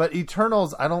 But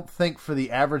Eternals, I don't think for the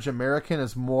average American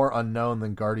is more unknown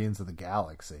than Guardians of the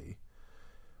Galaxy.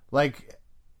 Like,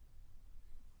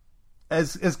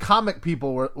 as comic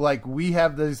people, we're like, we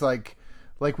have these like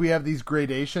we have these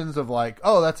gradations of like,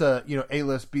 oh, that's a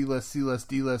A-list, B-list, C-list,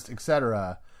 D-list,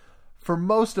 etc. For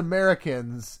most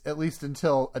Americans, at least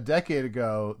until a decade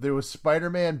ago, there was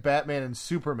Spider-Man, Batman, and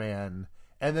Superman,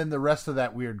 and then the rest of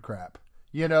that weird crap.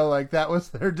 That was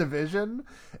their division.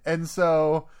 And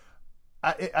so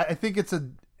I think it's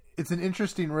an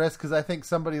interesting risk because I think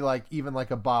somebody like even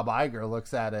like a Bob Iger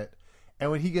looks at it,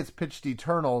 and when he gets pitched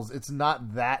Eternals, it's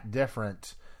not that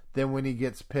different than when he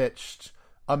gets pitched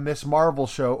a Miss Marvel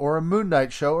show or a Moon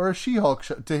Knight show or a She-Hulk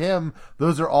show. To him,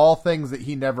 those are all things that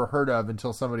he never heard of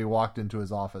until somebody walked into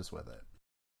his office with it.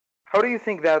 How do you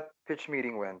think that pitch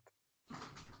meeting went?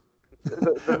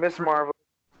 The Miss Marvel,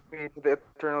 the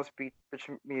Eternals pitch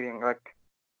meeting. Like,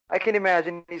 I can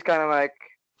imagine he's kind of like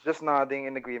just nodding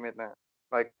in agreement now.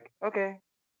 Like, okay,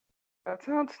 that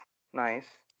sounds nice.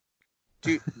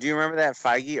 Do you remember that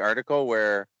Feige article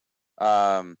where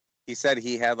he said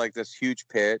he had like this huge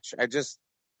pitch?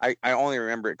 I only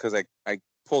remember it because I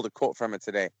pulled a quote from it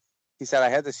today. He said, I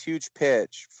had this huge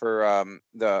pitch for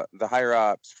the higher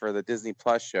ups for the Disney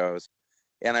Plus shows.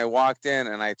 And I walked in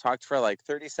and I talked for like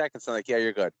 30 seconds. And I'm like, yeah,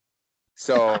 you're good.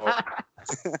 So,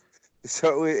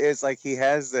 so it's like he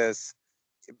has this,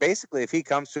 basically, if he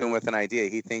comes to him with an idea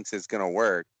he thinks is going to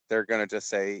work, they're going to just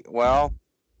say, well,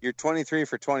 you're 23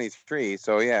 for 23.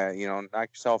 So yeah, knock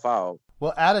yourself out.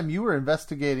 Well, Adam, you were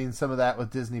investigating some of that with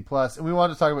Disney Plus, and we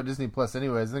wanted to talk about Disney Plus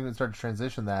anyways. I think we can start to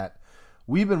transition that.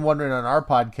 We've been wondering on our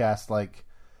podcast, like,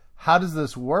 how does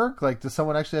this work? Like, does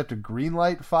someone actually have to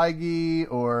greenlight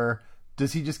Feige, or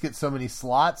does he just get so many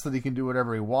slots that he can do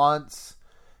whatever he wants?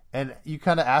 And you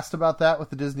kind of asked about that with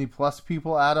the Disney Plus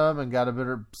people, Adam, and got a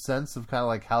better sense of kind of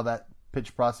like how that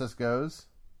pitch process goes?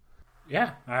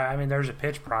 Yeah, I mean, there's a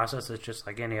pitch process. It's just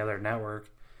like any other network,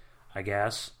 I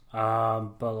guess.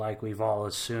 But like we've all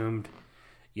assumed,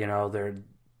 they're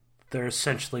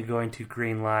essentially going to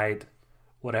greenlight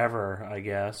whatever, I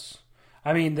guess.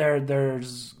 I mean, there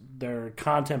are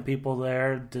content people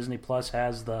there. Disney Plus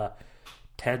has the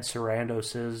Ted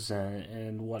Sarandoses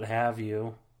and what have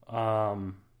you.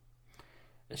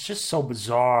 It's just so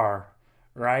bizarre,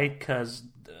 right? Because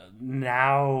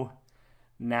now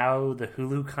the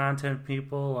Hulu content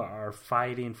people are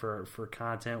fighting for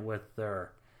content with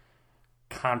their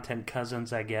content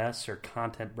cousins, I guess, or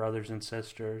content brothers and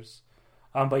sisters.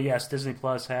 But yes, Disney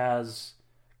Plus has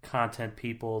content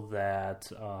people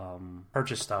that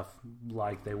purchase stuff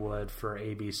like they would for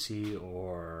ABC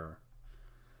or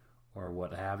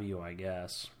what have you, I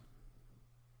guess.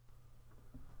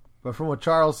 But from what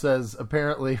Charles says,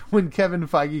 apparently when Kevin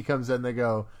Feige comes in, they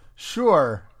go,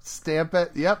 sure, stamp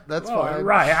it. Yep, that's fine.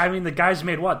 Right. I mean, the guy's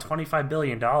made, what, $25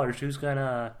 billion? Who's going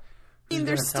to... I mean,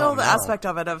 there's still the aspect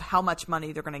of it of how much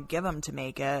money they're going to give him to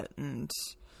make it and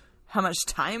how much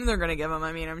time they're going to give him.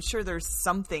 I mean, I'm sure there's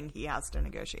something he has to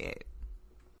negotiate.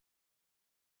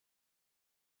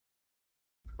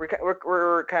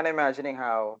 We're kind of imagining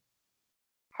how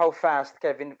fast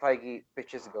Kevin Feige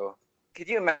pitches go. Could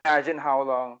you imagine how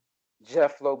long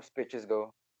Jeff Loeb's pitches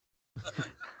go?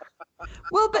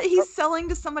 Well, but he's selling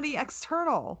to somebody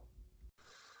external.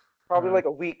 Probably like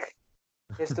a week.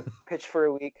 He has to pitch for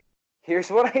a week.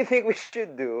 Here's what I think we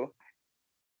should do.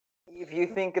 If you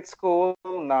think it's cool,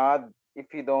 nod.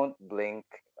 If you don't, blink.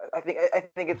 I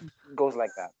think it goes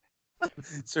like that.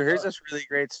 So here's this really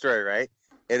great story, right?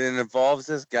 And it involves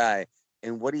this guy,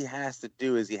 and what he has to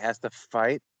do is he has to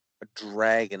fight a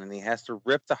dragon, and he has to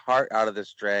rip the heart out of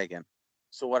this dragon.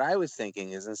 So what I was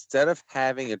thinking is, instead of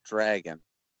having a dragon,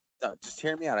 just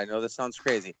hear me out. I know this sounds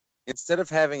crazy. Instead of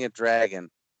having a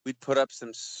dragon, we'd put up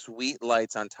some sweet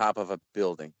lights on top of a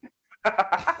building.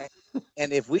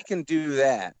 And if we can do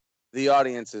that, the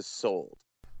audience is sold.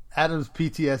 Adam's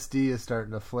PTSD is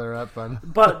starting to flare up on.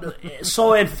 But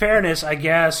so in fairness, I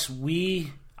guess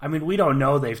we don't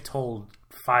know they've told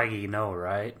Feige no,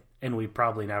 right? And we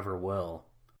probably never will.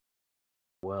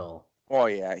 Oh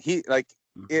yeah,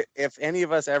 if any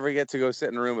of us ever get to go sit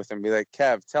in a room with him, and be like,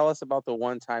 Kev, tell us about the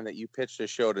one time that you pitched a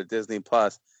show to Disney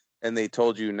Plus and they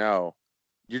told you no.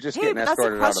 You're just getting escorted out of the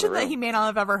room. That's a question that he may not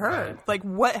have ever heard. Right. Like,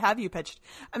 what have you pitched?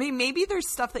 I mean, maybe there's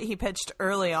stuff that he pitched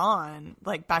early on,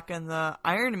 like back in the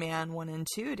Iron Man 1 and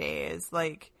 2 days,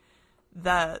 like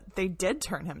that they did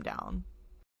turn him down.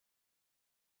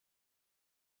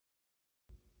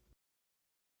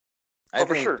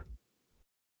 For sure.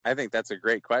 I think that's a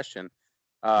great question.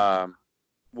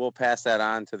 We'll pass that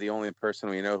on to the only person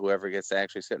we know who ever gets to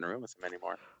actually sit in a room with him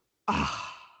anymore.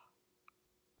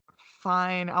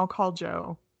 Fine, I'll call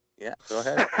Joe. Yeah, go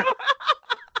ahead.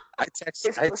 I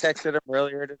texted him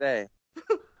earlier today.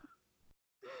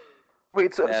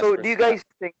 Wait, so do you guys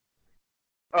think?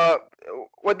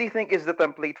 What do you think is the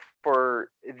template for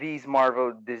these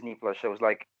Marvel Disney Plus shows?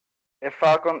 Like, if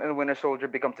Falcon and Winter Soldier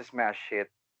becomes a smash hit,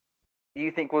 do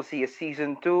you think we'll see a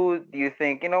season 2? Do you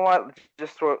think, you know what,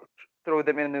 just throw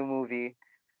them in a new movie?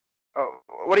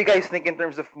 What do you guys think in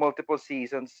terms of multiple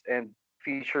seasons and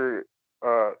future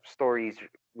stories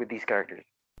with these characters?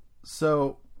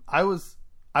 So I was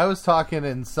talking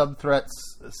in subthreads.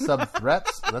 That's not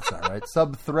right.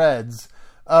 Subthreads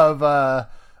of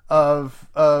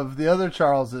the other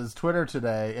Charles's Twitter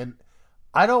today, and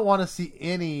I don't want to see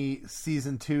any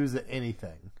season 2s of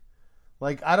anything.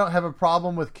 Like, I don't have a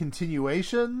problem with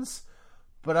continuations,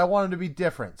 but I want them to be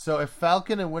different. So if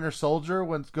Falcon and Winter Soldier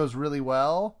goes really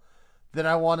well, then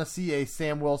I want to see a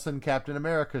Sam Wilson Captain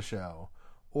America show.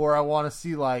 Or I want to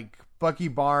see, like, Bucky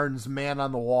Barnes Man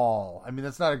on the Wall. I mean,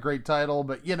 that's not a great title,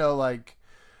 but, you know, like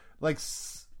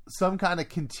some kind of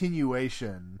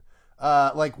continuation.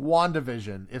 Like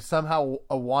WandaVision. If somehow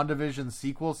a WandaVision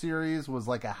sequel series was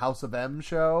like a House of M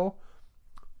show,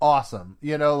 awesome.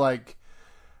 You know, like...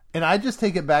 And I just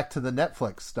take it back to the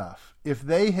Netflix stuff. If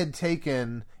they had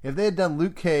done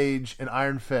Luke Cage and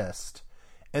Iron Fist,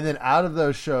 and then out of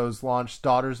those shows launched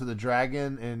Daughters of the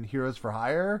Dragon and Heroes for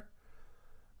Hire,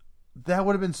 that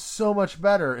would have been so much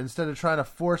better instead of trying to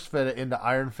force fit it into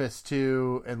Iron Fist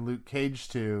 2 and Luke Cage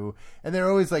 2. And they're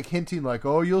always like hinting like,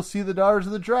 oh, you'll see the Daughters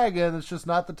of the Dragon. It's just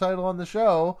not the title on the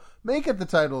show. Make it the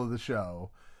title of the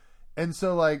show. And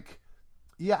so, like,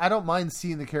 yeah, I don't mind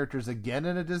seeing the characters again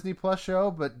in a Disney Plus show,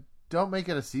 but don't make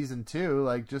it a season 2.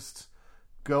 Like, just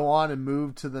go on and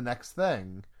move to the next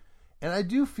thing. And I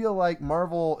do feel like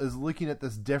Marvel is looking at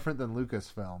this different than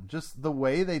Lucasfilm. Just the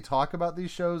way they talk about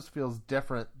these shows feels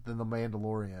different than The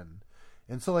Mandalorian.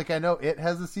 And so, like, I know it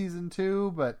has a season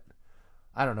 2, but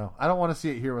I don't know. I don't want to see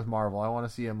it here with Marvel. I want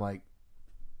to see them, like,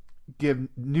 give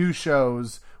new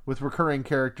shows with recurring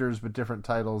characters but different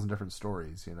titles and different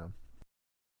stories, you know?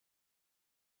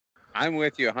 I'm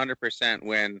with you 100%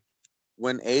 when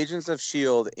when Agents of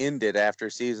S.H.I.E.L.D. ended after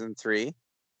season 3,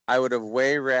 I would have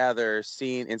way rather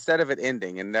seen, instead of it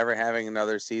ending and never having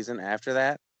another season after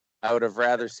that, I would have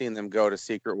rather seen them go to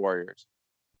Secret Warriors.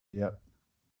 Yep.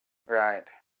 Right.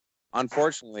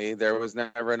 Unfortunately, there was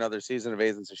never another season of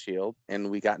Agents of S.H.I.E.L.D.,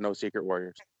 and we got no Secret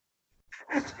Warriors.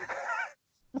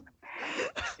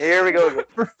 Here we go.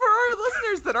 For our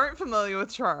listeners that aren't familiar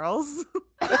with Charles,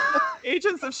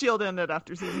 Agents of S.H.I.E.L.D. ended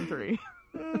after season 3.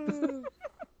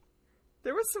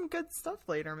 There was some good stuff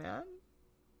later, man.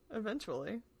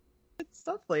 Eventually. Good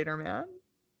stuff later, man.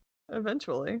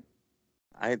 Eventually.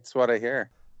 That's what I hear.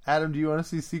 Adam, do you want to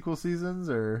see sequel seasons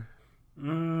or?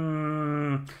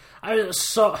 Playing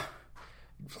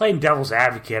devil's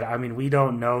advocate, I mean, we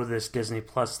don't know this Disney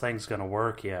Plus thing's going to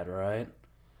work yet, right?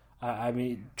 I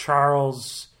mean,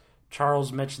 Charles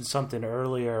mentioned something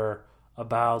earlier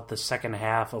about the second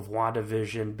half of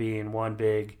WandaVision being one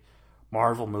big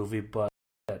Marvel movie, but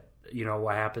you know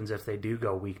what happens if they do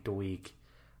go week to week?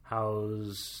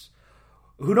 Who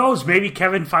knows? Maybe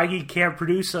Kevin Feige can't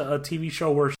produce a TV show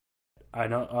worth. I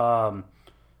know.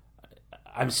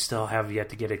 I'm still have yet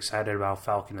to get excited about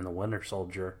Falcon and the Winter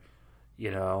Soldier,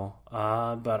 you know.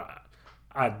 But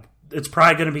it's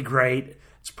probably going to be great.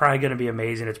 It's probably going to be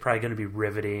amazing. It's probably going to be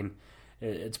riveting.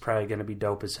 It's probably going to be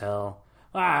dope as hell.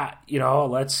 You know,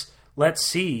 let's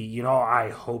see. You know, I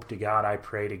hope to God, I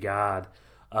pray to God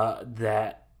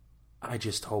that I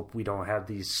just hope we don't have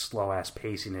these slow ass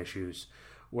pacing issues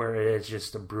where it's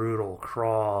just a brutal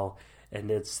crawl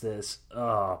and it's this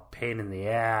pain in the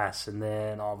ass, and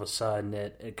then all of a sudden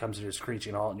it comes to a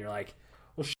screeching halt, and you're like,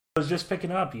 well, I was just picking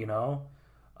up, you know.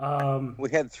 We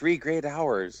had 3 great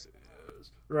hours.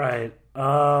 Right.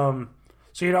 So,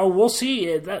 you know, we'll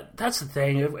see. That's the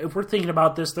thing. If we're thinking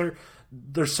about this,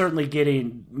 they're certainly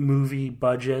getting movie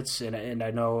budgets, and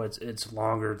I know it's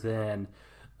longer than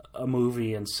a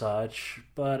movie and such,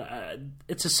 but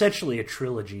it's essentially a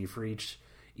trilogy for each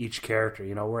character.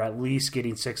 You know, we're at least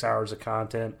getting 6 hours of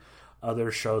content.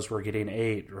 Other shows we're getting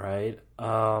 8, right?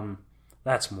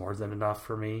 That's more than enough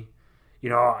for me. You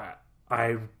know,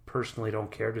 I personally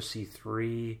don't care to see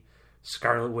 3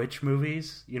 Scarlet Witch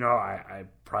movies. You know, I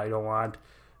probably don't want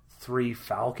 3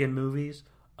 Falcon movies,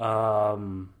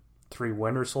 3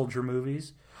 Winter Soldier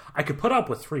movies. I could put up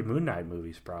with 3 Moon Knight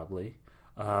movies probably.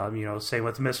 You know, same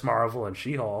with Miss Marvel and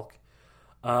She-Hulk.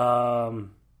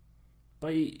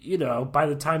 But, you know, by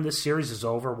the time this series is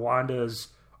over, Wanda's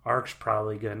arc's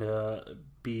probably going to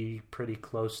be pretty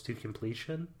close to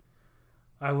completion,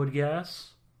 I would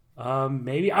guess.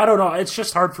 Maybe. I don't know. It's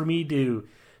just hard for me to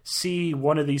see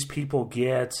one of these people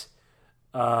get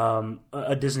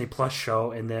a Disney Plus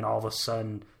show and then all of a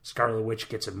sudden Scarlet Witch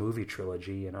gets a movie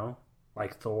trilogy, you know?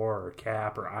 Like Thor or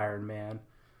Cap or Iron Man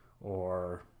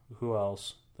or who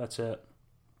else? That's it.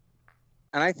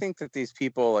 And I think that these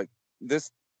people, like,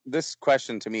 this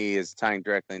question to me is tying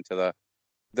directly into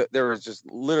there was just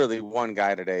literally one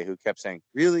guy today who kept saying,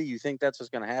 really? You think that's what's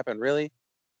going to happen? Really?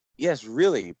 Yes,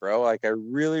 really, bro. Like, I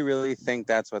really, really think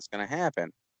that's what's going to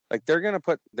happen. Like, they're going to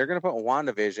put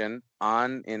WandaVision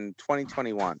on in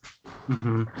 2021.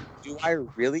 Mm-hmm. Do I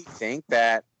really think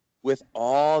that with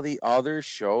all the other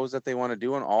shows that they want to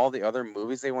do and all the other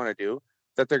movies they want to do,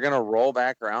 that they're going to roll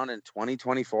back around in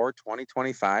 2024,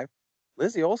 2025?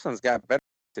 Lizzie Olsen's got better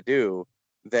to do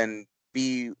than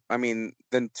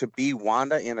to be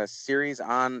Wanda in a series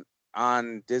on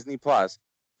Disney Plus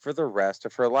for the rest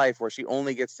of her life, where she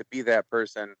only gets to be that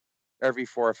person every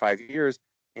 4 or 5 years,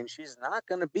 and she's not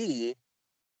going to be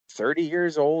 30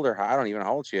 years old, or I don't even know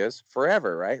how old she is,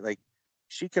 forever, right? Like,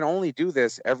 she can only do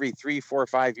this every 3, 4,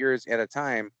 5 years at a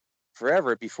time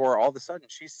forever before all of a sudden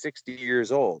she's 60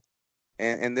 years old.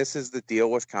 And this is the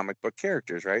deal with comic book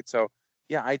characters, right? So,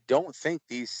 yeah, I don't think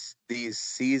these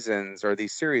seasons or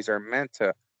these series are meant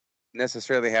to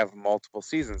necessarily have multiple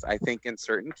seasons. I think in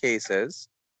certain cases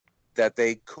that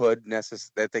they could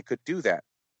do that.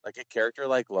 Like a character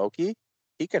like Loki,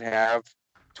 he could have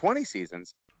 20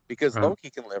 seasons because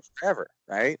Loki can live forever,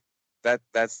 right?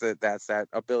 That's that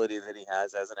ability that he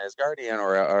has as an Asgardian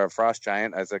or a frost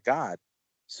giant as a god.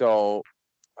 So,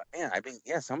 man, I mean,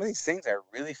 yeah, some of these things I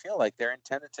really feel like they're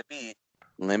intended to be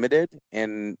limited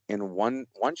in one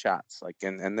shots, like,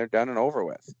 and they're done and over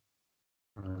with.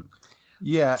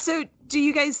 Yeah. So do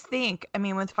you guys think, I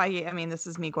mean, with Feige, I mean, this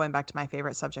is me going back to my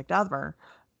favorite subject ever,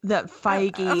 that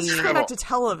Feige... I was going back to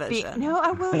television. No,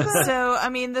 I wasn't. So, I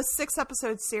mean, the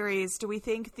 6-episode series, do we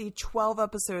think the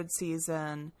 12-episode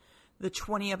season, the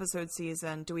 20-episode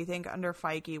season, do we think under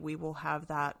Feige we will have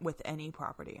that with any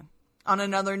property? On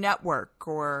another network?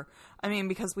 Or, I mean,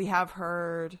 because we have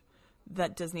heard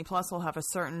that Disney Plus will have a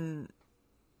certain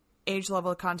age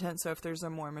level of content. So if there's a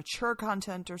more mature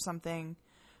content or something,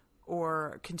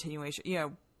 or continuation,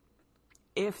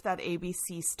 if that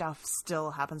ABC stuff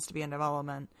still happens to be in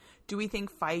development, do we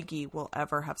think Feige will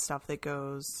ever have stuff that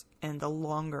goes in the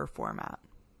longer format?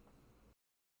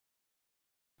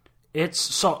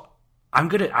 I'm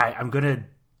going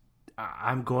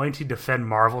to defend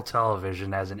Marvel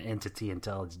Television as an entity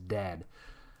until it's dead.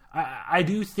 I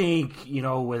do think,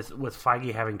 with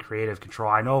Feige having creative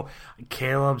control, I know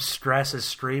Caleb stresses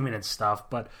streaming and stuff,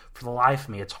 but for the life of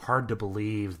me, it's hard to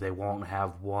believe they won't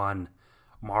have one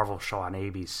Marvel show on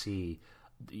ABC.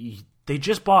 They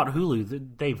just bought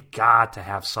Hulu. They've got to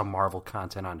have some Marvel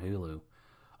content on Hulu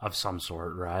of some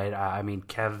sort, right? I mean,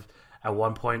 Kev at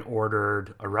one point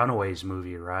ordered a Runaways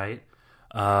movie, right?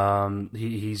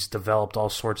 He's developed all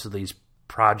sorts of these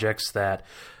projects that...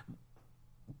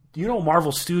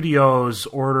 Marvel Studios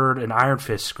ordered an Iron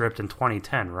Fist script in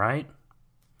 2010, right?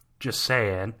 Just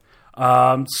saying.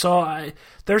 There's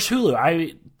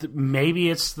Hulu. Maybe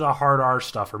it's the hard R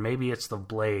stuff, or maybe it's the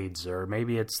Blades, or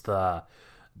maybe it's the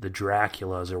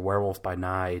Draculas, or Werewolf by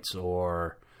Night,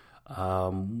 or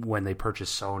when they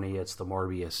purchase Sony, it's the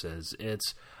Morbiuses.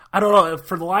 I don't know.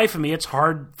 For the life of me, it's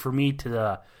hard for me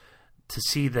to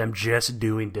see them just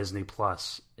doing Disney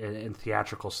Plus and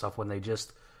theatrical stuff when they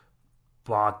just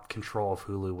bought control of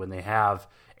Hulu, when they have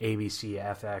ABC,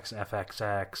 FX,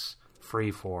 FXX,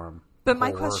 Freeform. But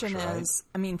my question is,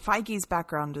 I mean, Feige's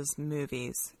background is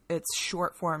movies. It's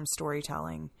short form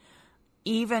storytelling.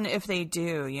 Even if they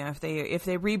do, if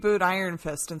they reboot Iron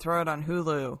Fist and throw it on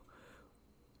Hulu,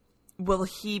 will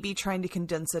he be trying to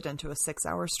condense it into a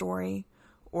 6-hour story?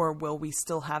 Or will we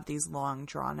still have these long,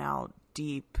 drawn out,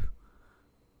 deep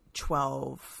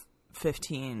 12,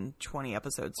 15, 20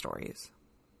 episode stories?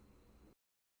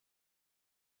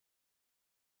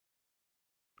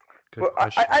 Well,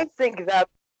 I think that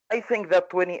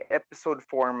 20 episode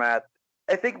format,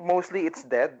 I think mostly it's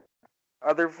dead.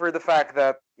 Other for the fact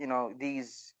that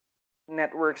these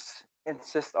networks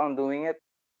insist on doing it,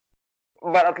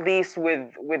 but at least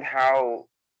with how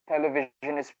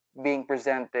television is being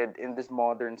presented in this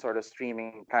modern sort of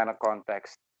streaming kind of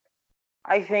context,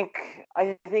 I think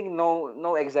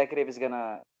no executive is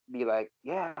gonna be like,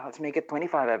 yeah, let's make it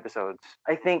 25 episodes.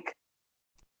 I think,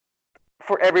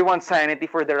 for everyone's sanity,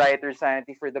 for the writer's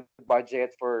sanity, for the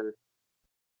budget,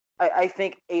 I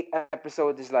think 8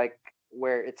 episodes is like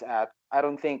where it's at. I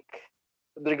don't think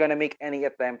they're gonna make any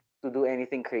attempt to do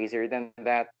anything crazier than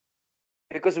that,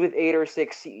 because with 8 or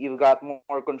 6, you've got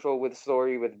more control with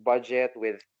story, with budget,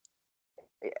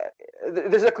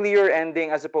 there's a clear ending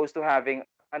as opposed to having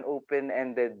an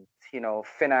open-ended,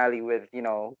 finale with,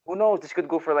 who knows, this could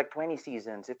go for like 20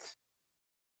 seasons.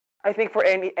 I think for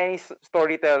any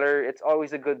storyteller, it's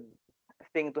always a good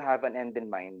thing to have an end in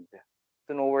mind,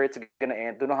 to know where it's gonna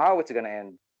end, to know how it's gonna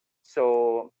end.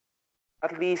 So,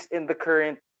 at least in the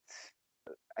current,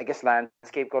 I guess,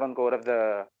 landscape, quote unquote, of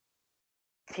the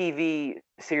TV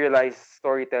serialized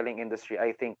storytelling industry,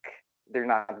 I think they're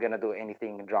not gonna do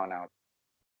anything drawn out.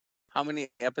 How many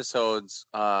episodes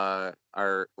was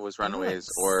Runaways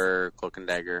or Cloak and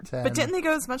Dagger? 10. But didn't they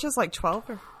go as much as like 12?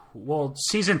 Or... Well,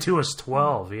 season 2 was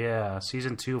 12, yeah.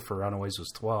 Season 2 for Runaways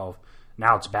was 12.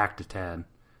 Now it's back to 10.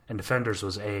 And Defenders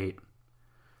was 8.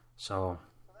 So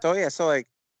 8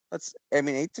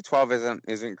 to 12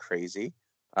 isn't crazy.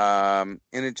 And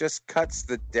it just cuts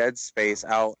the dead space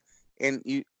out. And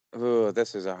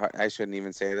this is I shouldn't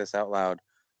even say this out loud.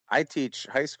 I teach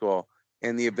high school,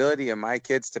 and the ability of my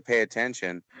kids to pay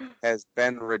attention has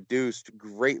been reduced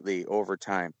greatly over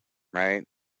time, right?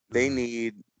 They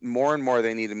need more and more.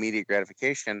 They need immediate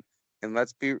gratification, and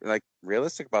let's be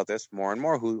realistic about this. More and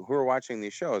more who are watching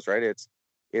these shows, right?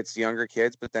 It's younger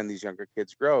kids, but then these younger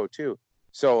kids grow too.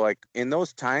 So in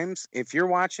those times, if you're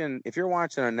watching a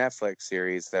Netflix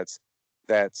series that's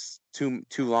too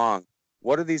long,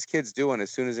 what are these kids doing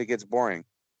as soon as it gets boring?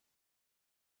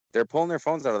 They're pulling their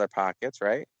phones out of their pockets,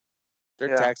 right?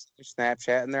 They're texting,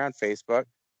 Snapchatting, they're on Facebook,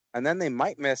 and then they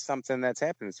might miss something that's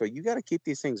happening. So you got to keep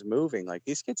these things moving.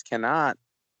 These kids cannot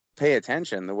pay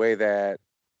attention the way that,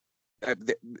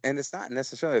 and it's not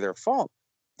necessarily their fault.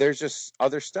 There's just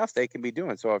other stuff they can be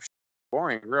doing. So if it's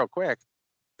boring real quick,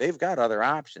 they've got other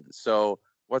options. So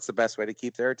what's the best way to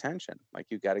keep their attention?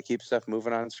 You got to keep stuff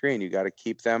moving on screen. You got to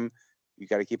keep them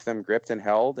gripped and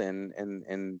held.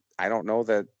 And I don't know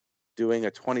that doing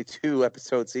a 22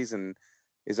 episode season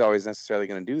is always necessarily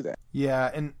going to do that.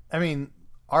 Yeah, and I mean,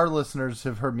 our listeners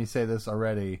have heard me say this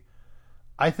already.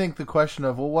 I think the question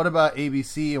of, what about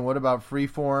ABC and what about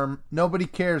Freeform? Nobody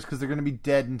cares because they're going to be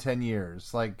dead in 10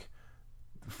 years.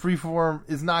 Freeform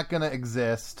is not going to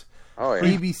exist. Oh yeah.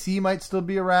 ABC might still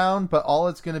be around, but all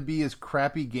it's going to be is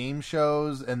crappy game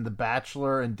shows and The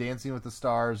Bachelor and Dancing with the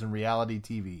Stars and reality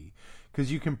TV. Because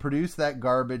you can produce that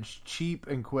garbage cheap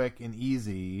and quick and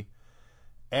easy,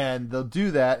 and they'll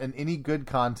do that, and any good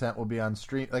content will be on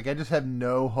stream. Like, I just have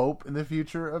no hope in the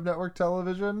future of network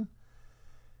television.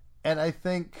 And I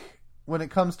think when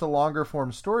it comes to longer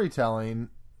form storytelling,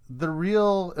 the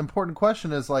real important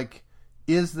question is, like,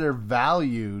 is there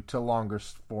value to longer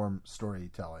form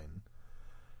storytelling?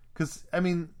 Because, I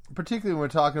mean, particularly when we're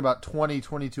talking about 20,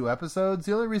 22 episodes,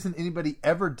 the only reason anybody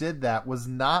ever did that was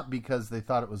not because they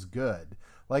thought it was good.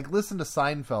 Like, listen to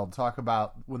Seinfeld talk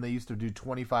about when they used to do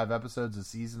 25 episodes a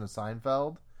season of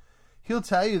Seinfeld. He'll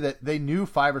tell you that they knew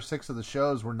 5 or 6 of the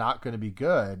shows were not going to be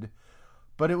good,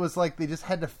 but it was like they just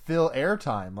had to fill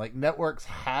airtime. Like, networks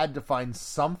had to find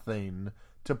something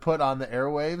to put on the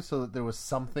airwaves so that there was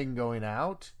something going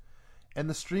out. And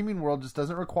the streaming world just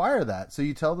doesn't require that. So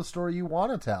you tell the story you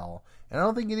want to tell. And I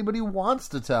don't think anybody wants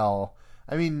to tell.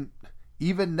 I mean,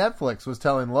 even Netflix was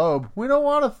telling Loeb, we don't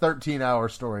want a 13-hour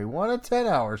story. We want a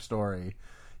 10-hour story.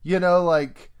 You know,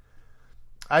 like,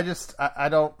 I'm just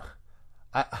a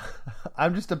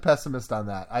pessimist on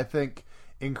that. I think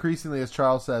increasingly, as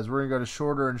Charles says, we're going to go to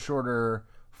shorter and shorter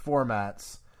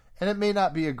formats. And it may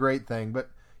not be a great thing,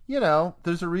 but, you know,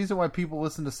 there's a reason why people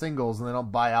listen to singles and they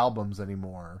don't buy albums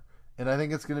anymore. And I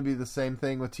think it's going to be the same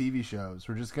thing with TV shows.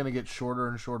 We're just going to get shorter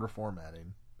and shorter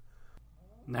formatting.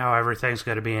 Now everything's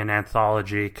going to be an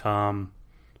anthology come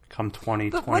 2023.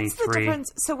 But what's the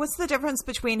difference? So what's the difference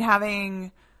between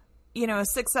having, you know, a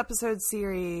 6-episode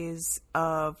series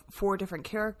of 4 different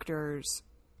characters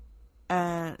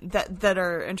that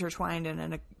are intertwined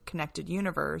in a connected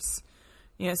universe?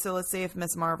 You know, so let's say if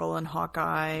Ms. Marvel and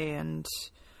Hawkeye and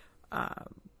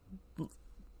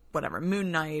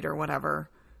Moon Knight or whatever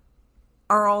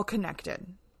are all connected.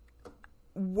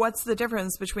 What's the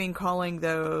difference between calling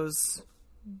those,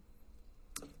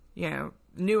 you know,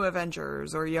 New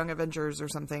Avengers or Young Avengers or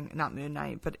something? Not Moon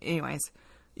Knight, but anyways,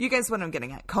 you guys what I'm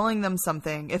getting at. Calling them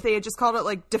something. If they had just called it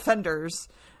like Defenders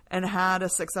and had a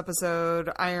 6-episode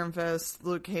Iron Fist,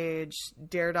 Luke Cage,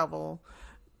 Daredevil.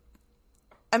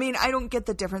 I mean, I don't get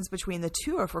the difference between the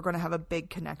two if we're going to have a big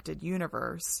connected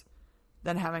universe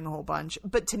than having a whole bunch.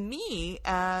 But to me,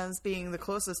 as being the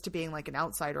closest to being like an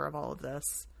outsider of all of this,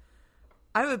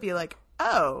 I would be like,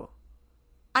 oh,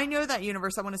 I know that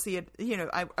universe. I want to see it. You know,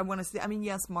 I want to see. I mean,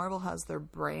 yes, Marvel has their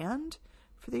brand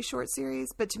for these short series,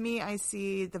 but to me, I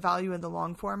see the value in the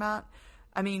long format.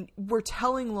 I mean, we're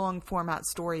telling long format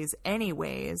stories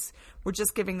anyways. We're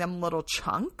just giving them little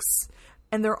chunks,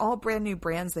 and they're all brand new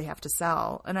brands they have to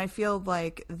sell. And I feel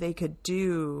like they could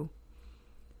do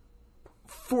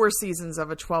 4 seasons of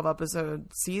a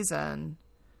 12-episode season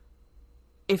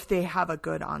if they have a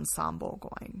good ensemble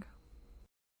going.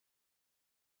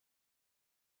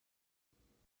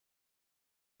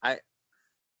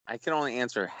 I can only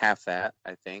answer half that,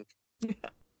 I think.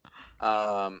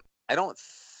 I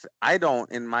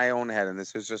don't, in my own head, and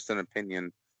this is just an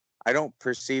opinion, I don't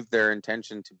perceive their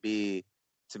intention to be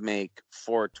to make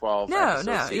 4 12 episode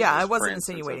No, seasons, yeah, I wasn't for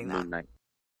instance, insinuating of that. Moon Knight.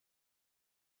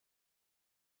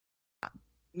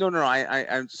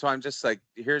 No, so I'm just like,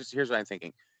 here's what I'm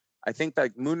thinking. I think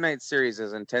like Moon Knight series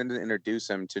is intended to introduce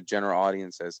him to general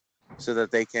audiences so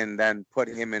that they can then put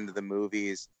him into the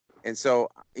movies. And so,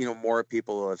 you know, more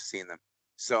people will have seen them.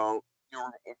 So, you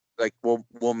know, like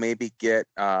we'll maybe get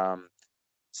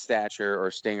Stature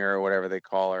or Stinger or whatever they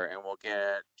call her, and we'll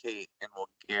get Kate, and we'll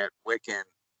get Wiccan,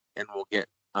 and we'll get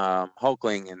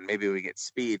Hulkling, and maybe we get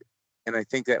Speed. And I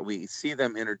think that we see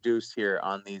them introduced here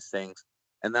on these things.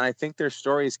 And then I think their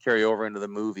stories carry over into the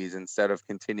movies instead of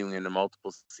continuing into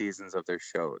multiple seasons of their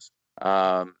shows.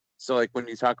 So like when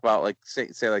you talk about like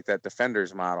say like that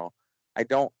Defenders model, I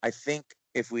think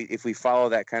if we follow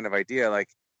that kind of idea, like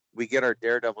we get our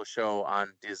Daredevil show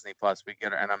on Disney Plus,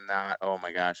 and I'm not, oh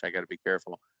my gosh, I got to be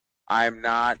careful. I'm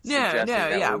not suggesting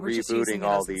that we're rebooting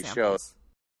all these shows.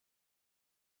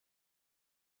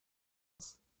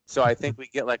 So I think we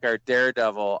get like our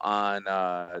Daredevil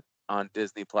on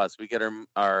Disney Plus. We get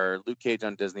our Luke Cage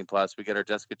on Disney Plus. We get our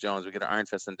Jessica Jones. We get our Iron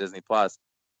Fist on Disney Plus.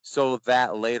 So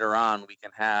that later on we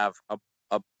can have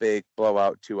a big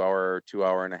blowout 2 hour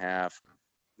and a half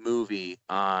movie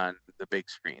on the big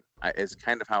screen. Is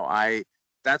kind of how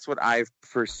that's what I've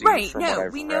perceived. Right. No,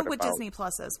 we know what Disney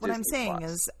Plus is. What I'm saying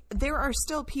is there are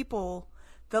still people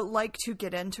that like to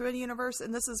get into a universe,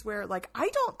 and this is where like I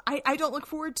don't look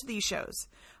forward to these shows.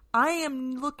 I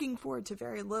am looking forward to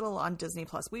very little on Disney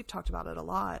Plus. We've talked about it a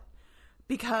lot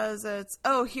because it's,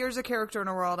 oh, here's a character in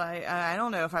a world. I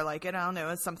don't know if I like it. I don't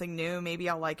know. It's something new. Maybe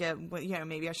I'll like it. You know,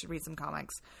 maybe I should read some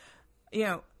comics. You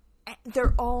know,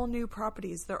 they're all new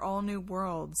properties. They're all new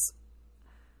worlds.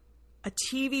 A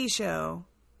TV show,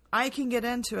 I can get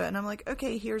into it and I'm like,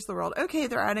 okay, here's the world. Okay,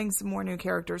 they're adding some more new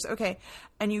characters. Okay.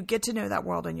 And you get to know that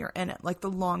world and you're in it. Like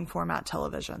the long format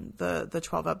television, the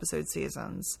 12 episode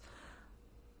seasons.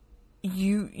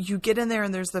 You get in there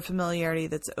and there's the familiarity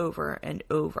that's over and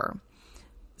over.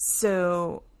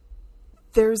 So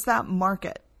there's that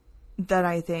market that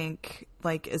I think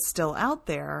like is still out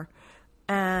there,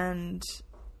 and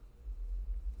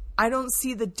I don't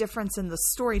see the difference in the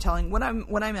storytelling. What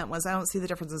I meant was I don't see the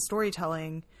difference in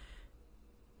storytelling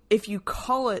if you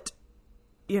call it,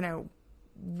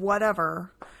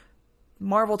 whatever,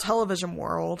 Marvel Television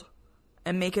World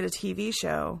and make it a TV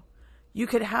show. You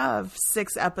could have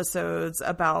 6 episodes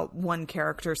about one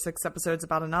character, 6 episodes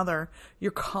about another.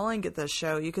 You're calling it this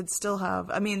show. You could still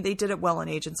have, they did it well in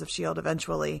Agents of S.H.I.E.L.D.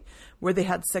 eventually, where they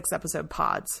had 6 episode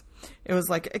pods. It was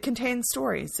like a contained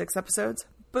story. 6 episodes,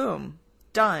 boom,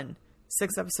 done.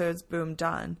 6 episodes, boom,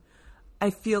 done.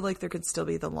 I feel like there could still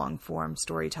be the long form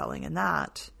storytelling in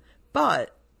that,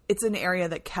 but it's an area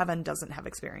that Kevin doesn't have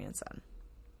experience in.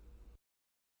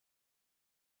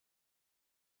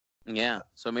 Yeah,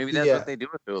 so maybe that's what they do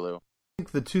with Hulu. I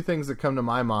think the 2 things that come to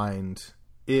my mind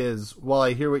is, while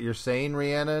I hear what you're saying,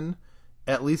 Rhiannon,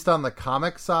 at least on the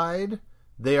comic side,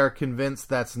 they are convinced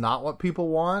that's not what people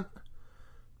want,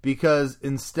 because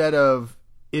instead of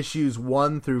issues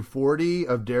 1 through 40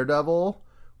 of Daredevil,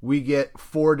 we get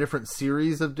 4 different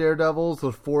series of Daredevils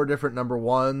with 4 different number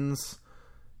 1s.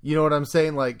 You know what I'm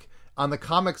saying? Like, on the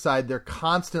comic side, they're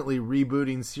constantly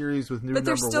rebooting series with new number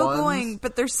 1s.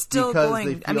 But they're still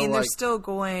going. They're They're still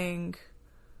going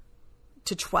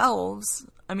to 12s.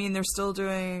 They're still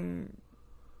doing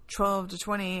 12 to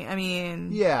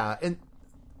 20. Yeah, and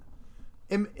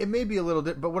it may be a little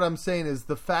different, but what I'm saying is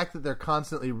the fact that they're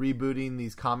constantly rebooting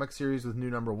these comic series with new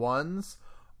number 1s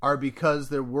are because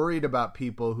they're worried about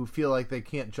people who feel like they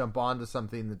can't jump onto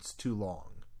something that's too long.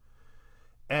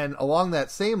 And along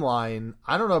that same line,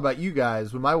 I don't know about you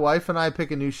guys, when my wife and I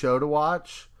pick a new show to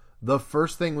watch, the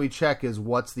first thing we check is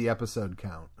what's the episode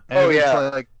count. And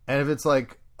if it's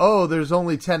like, oh, there's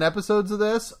only 10 episodes of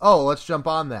this, oh, let's jump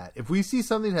on that. If we see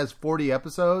something has 40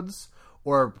 episodes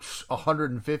or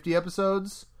 150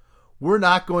 episodes, we're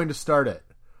not going to start it.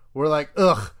 We're like,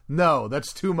 ugh, no,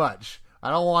 that's too much. I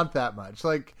don't want that much.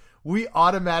 Like, we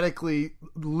automatically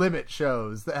limit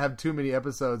shows that have too many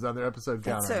episodes on their episode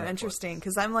count. That's so interesting,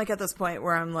 because I'm like at this point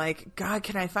where I'm like, God,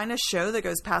 can I find a show that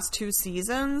goes past 2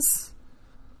 seasons?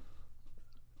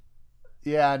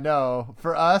 Yeah, no.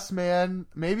 For us, man,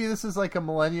 maybe this is like a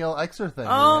millennial Xer thing.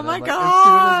 Oh, man. my God.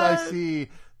 God. As soon as I see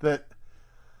that,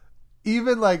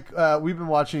 even like we've been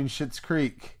watching Schitt's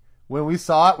Creek. When we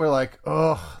saw it, we're like,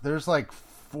 oh, there's like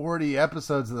 40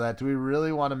 episodes of that. Do we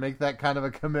really want to make that kind of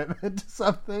a commitment to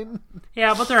something?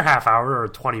 Yeah, but they're half-hour or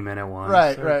 20-minute ones.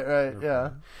 Right, so, right, yeah.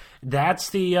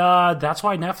 That's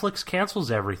why Netflix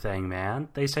cancels everything, man.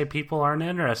 They say people aren't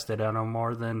interested in them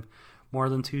more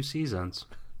than 2 seasons.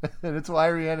 And it's why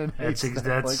Rhiannon hates that's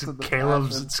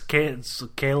Netflix. It's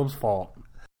Caleb's fault.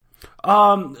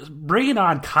 Bringing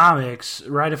on comics,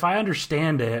 right? If I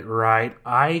understand it right,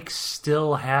 Ike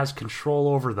still has control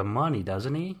over the money,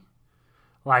 doesn't he?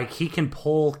 Like, he can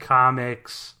pull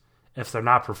comics if they're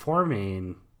not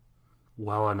performing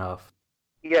well enough.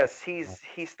 Yes, he's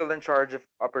still in charge of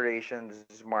operations,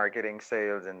 marketing,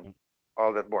 sales, and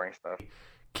all that boring stuff.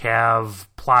 Cav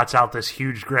plots out this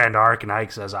huge grand arc, and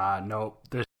Ike says, nope,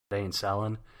 this ain't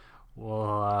selling.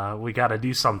 Well, we got to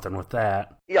do something with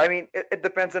that. Yeah, it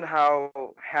depends on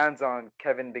how hands-on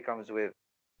Kevin becomes with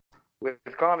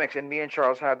comics. And me and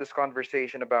Charles had this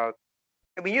conversation about.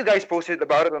 You guys posted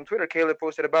about it on Twitter. Caleb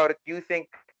posted about it.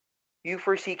 You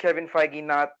foresee Kevin Feige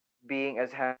not being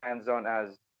as hands-on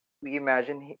as we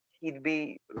imagine he'd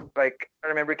be? Like, I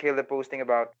remember Caleb posting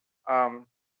about.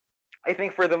 I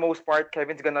think for the most part,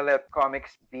 Kevin's gonna let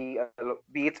comics be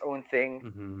its own thing.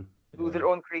 Mm-hmm. Do their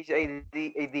own crazy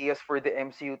ideas for the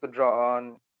MCU to draw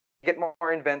on, get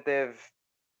more inventive.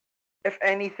 If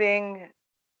anything,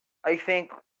 I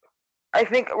think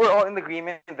we're all in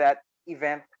agreement that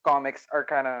event comics are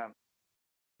kind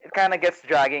of gets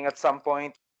dragging at some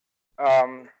point.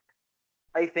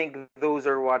 I think those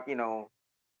are what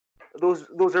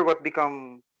those are what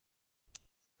become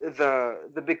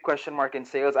the big question mark in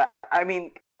sales.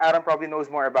 Adam probably knows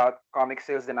more about comic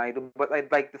sales than I do, but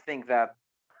I'd like to think that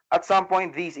at some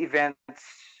point these events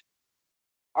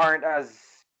aren't as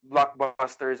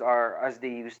blockbusters as they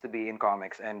used to be in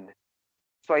comics. And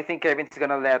so I think Kevin's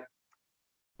gonna let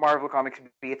Marvel Comics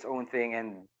be its own thing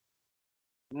and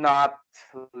not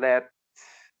let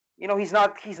he's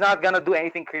not gonna do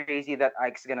anything crazy that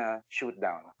Ike's gonna shoot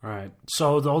down. Right.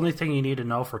 So the only thing you need to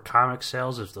know for comic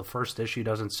sales is the first issue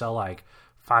doesn't sell like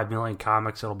 5 million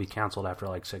comics, it'll be canceled after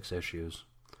like 6 issues.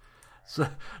 So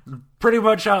pretty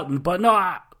much out. But no,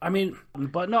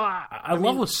 I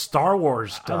love with Star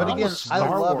Wars stuff. But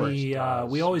again,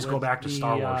 we always go back to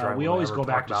Star Wars, right? We always go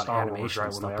back to Star Wars, animation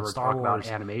right? stuff. Whenever Star talk Wars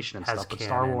about animation and has stuff, but canon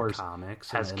Star Wars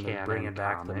comics, has and then they're canon bringing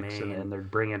back comics, the main and they're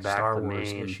bringing back Star the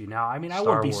Wars main issue. Now, I mean, I Star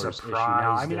wouldn't be Wars surprised. issue.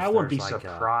 Now, I mean, I wouldn't be if there's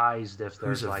surprised if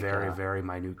there's who's like a very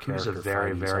minute character. who's a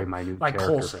very minute like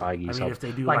character. Coulson. Feige's I mean, if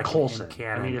they do like like Coulson. an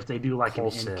in-canon, I mean, if they do like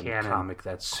Coulson an in-canon comic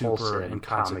that's super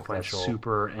inconsequential,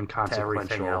 super to inconsequential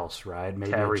everything else, right?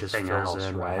 Maybe to it everything just fills else,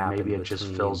 in what right? happened Maybe it just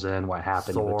between fills in what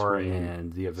happened Thor between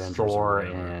and the Avengers, Thor or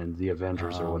whatever. and the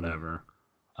Avengers or whatever.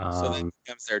 So that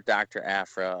becomes their Dr.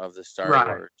 Aphra of the Star Right.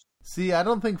 Wars. See, I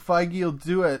don't think Feige will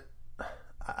do it.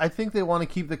 I think they want to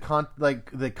keep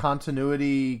the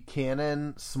continuity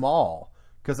canon small,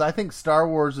 because I think Star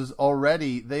Wars is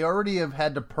they already have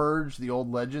had to purge the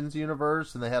old Legends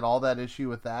universe, and they had all that issue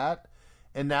with that,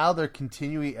 and now they're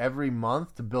continuing every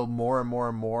month to build more and more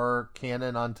and more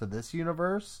canon onto this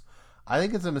universe. I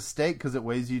think it's a mistake because it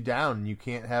weighs you down, and you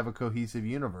can't have a cohesive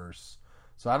universe.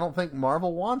 So I don't think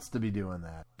Marvel wants to be doing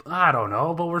that. I don't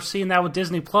know, but we're seeing that with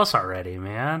Disney Plus already,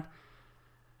 man.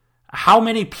 How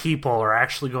many people are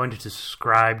actually going to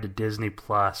subscribe to Disney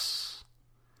Plus?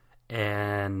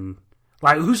 And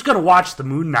like, who's going to watch the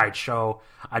Moon Knight show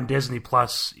on Disney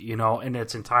Plus, in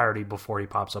its entirety before he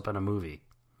pops up in a movie?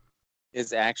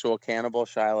 Is actual Cannibal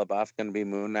Shia LaBeouf going to be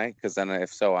Moon Knight? Because then,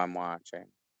 if so, I'm watching.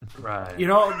 Right.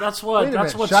 That's what. Wait a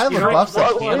that's minute, what's. Shia LaBeouf's a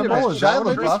wait a minute, cannibal? Is that Shia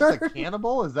what I just LaBeouf's heard?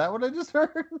 Cannibal? Is that what I just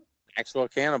heard? Actual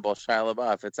Cannibal Shia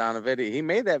LaBeouf. It's on a video. He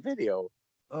made that video.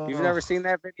 You've never seen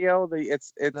that video?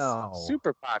 It's No.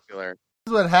 super popular.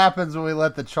 This is what happens when we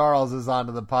let the Charleses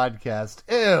onto the podcast.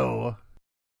 Ew.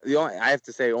 I have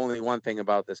to say only one thing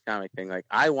about this comic thing. Like,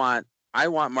 I want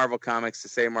Marvel Comics to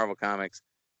say Marvel Comics,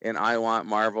 and I want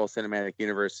Marvel Cinematic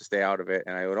Universe to stay out of it,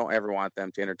 and I don't ever want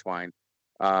them to intertwine.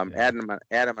 Adam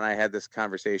and I had this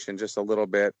conversation just a little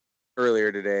bit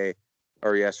earlier today,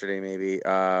 or yesterday maybe,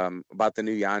 about the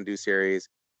new Yondu series,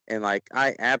 and like,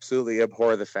 I absolutely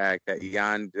abhor the fact that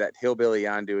that Hillbilly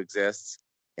Yondu exists,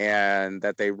 and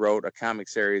that they wrote a comic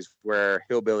series where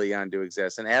Hillbilly Yondu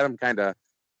exists. And Adam kind of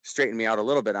straightened me out a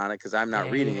little bit on it because I'm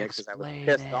not reading it because I was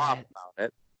pissed off about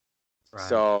it. Right.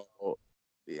 So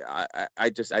yeah, I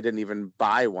didn't even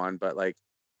buy one, but like,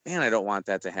 man, I don't want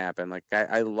that to happen. Like,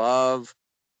 I love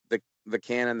the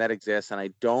canon that exists, and I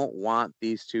don't want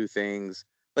these two things.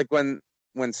 Like when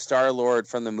Star-Lord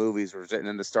from the movies was written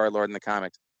into Star-Lord in the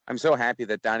comics, I'm so happy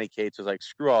that Donny Cates was like,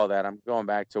 screw all that, I'm going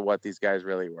back to what these guys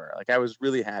really were. Like, I was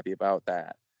really happy about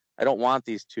that. I don't want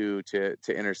these two to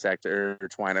intersect or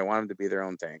intertwine. I want them to be their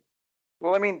own thing.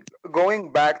 Well, I mean,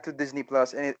 going back to Disney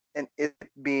Plus and it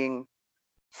being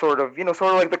sort of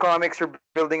like the comics are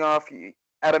building off.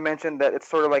 Adam mentioned that it's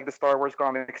sort of like the Star Wars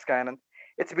comics canon.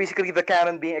 It's basically the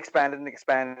canon being expanded and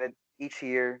expanded each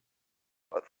year.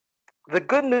 The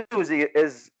good news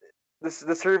is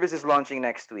the service is launching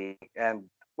next week, and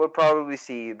we'll probably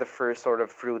see the first sort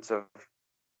of fruits of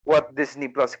what Disney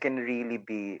Plus can really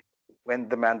be when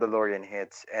The Mandalorian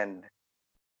hits. And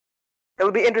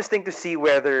it'll be interesting to see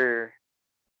whether,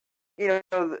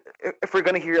 if we're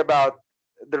going to hear about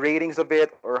the ratings of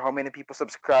it, or how many people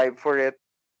subscribe for it,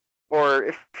 or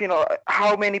if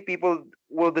how many people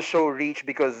will the show reach,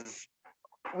 because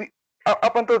we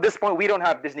up until this point we don't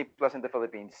have Disney Plus in the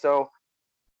Philippines. So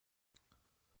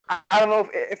I don't know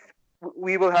if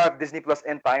we will have Disney Plus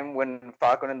in time when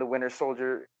Falcon and the Winter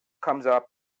Soldier comes up,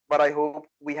 but I hope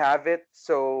we have it.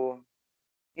 So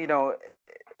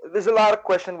there's a lot of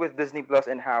question with Disney Plus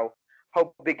and how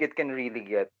big it can really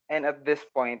get, and at this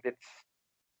point it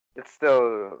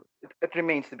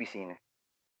remains to be seen.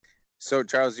 So,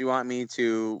 Charles, you want me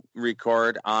to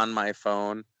record on my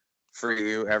phone for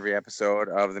you every episode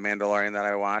of The Mandalorian that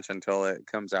I watch until it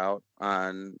comes out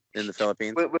in the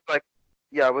Philippines? With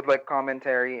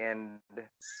commentary and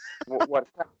what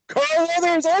Carl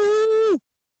Weathers, oh!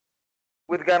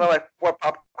 With kind of like what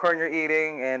popcorn you're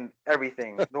eating and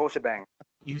everything, the whole shebang.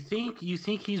 You think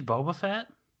he's Boba Fett?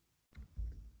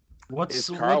 Is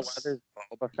Carl Weathers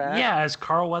Boba Fett? Yeah, is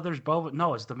Carl Weathers Boba?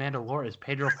 No, it's the Mandalorian. It's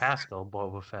Pedro Pascal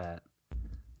Boba Fett.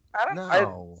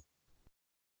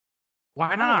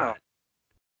 Why not?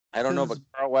 I don't know, but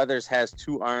Carl Weathers has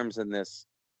 2 arms in this,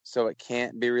 so it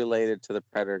can't be related to the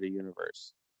Predator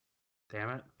universe.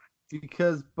 Damn it.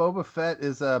 Because Boba Fett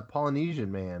is a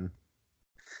Polynesian man.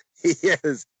 He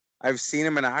is. I've seen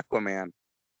him in Aquaman.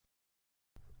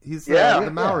 He's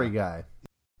the Maori guy.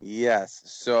 Yes.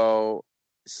 So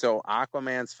So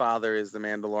Aquaman's father is the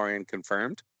Mandalorian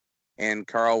confirmed, and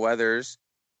Carl Weathers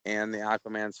and the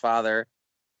Aquaman's father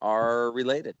are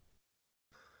related.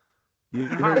 You You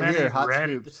know how heard it many here, hot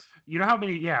Reddit, scoops. you know how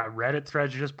many Reddit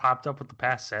threads just popped up with the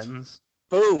past sentence?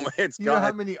 Boom! It's You know how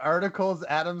gone. many articles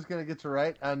Adam's going to get to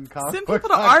write on comic Send people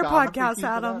to our podcast, podcast,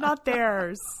 Adam, not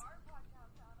theirs.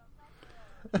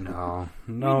 No,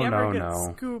 We no, never no, get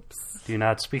no. scoops. Do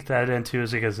not speak that into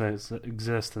his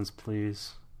existence,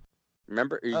 please.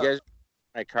 Remember, you Oh. guys?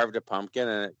 I carved a pumpkin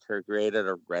and it created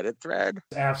a Reddit thread.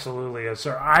 Absolutely, yes,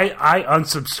 sir. I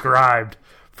unsubscribed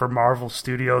for Marvel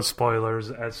Studios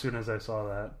spoilers as soon as I saw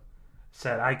that.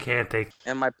 Said I can't take.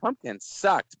 And my pumpkin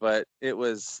sucked, but it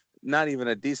was not even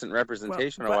a decent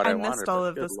representation of what I wanted. missed all but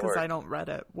of good this because Lord. I don't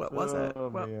Reddit. What was it? Oh,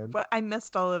 man. What? I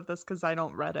missed all of this because I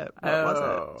don't Reddit. What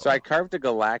was it? So I carved a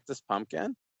Galactus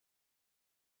pumpkin,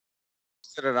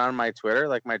 posted it on my Twitter,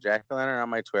 like my jack-o'-lantern on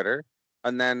my Twitter,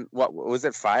 and then what was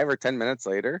it? 5 or 10 minutes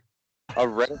later, a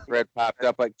Reddit thread popped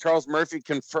up like Charles Murphy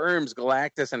confirms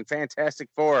Galactus and Fantastic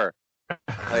Four.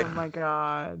 Like, Oh my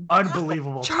god.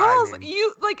 Unbelievable Charles, timing.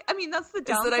 you like. I mean, that's the Is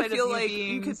downside that I feel of you like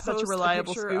being you could such a post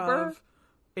reliable picture scooper. of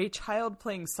A child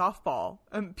playing softball,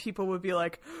 and people would be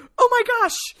like, "Oh my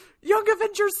gosh, Young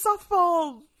Avengers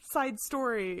softball side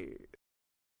story."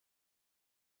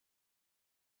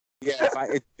 yeah,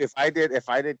 if I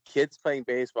did kids playing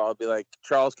baseball, I'd be like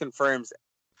Charles confirms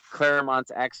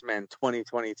Claremont's X-Men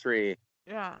 2023.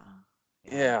 Yeah.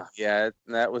 Yeah,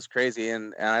 that was crazy,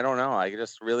 and I don't know. I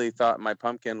just really thought my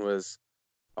pumpkin was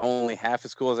only half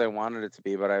as cool as I wanted it to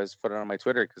be, but I was put it on my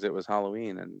Twitter because it was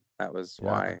Halloween, and that was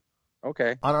Yeah. why.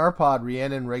 Okay. On our pod,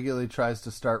 Rhiannon regularly tries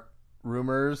to start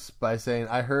rumors by saying,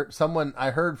 I heard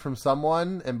from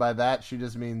someone, and by that she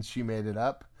just means she made it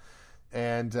up.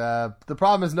 And the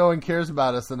problem is no one cares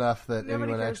about us enough that Nobody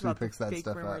anyone cares actually about picks the that fake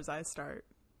stuff rumors up. I start.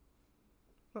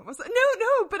 What was it?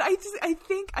 No, but I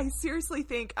seriously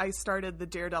think I started the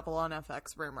Daredevil on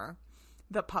FX rumor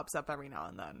that pops up every now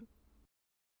and then.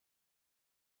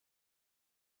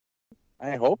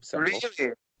 I hope so. Really?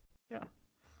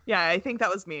 Yeah, I think that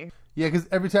was me. Yeah, because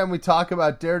every time we talk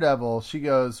about Daredevil, she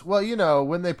goes, well,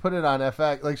 when they put it on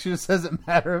FX, like she just says it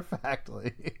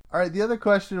matter-of-factly. All right, the other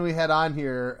question we had on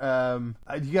here,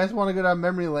 do you guys want to go down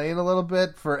memory lane a little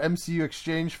bit for MCU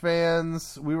Exchange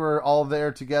fans? We were all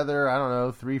there together, I don't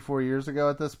know, 3-4 years ago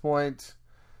at this point.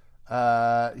 You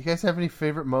guys have any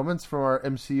favorite moments from our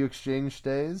MCU Exchange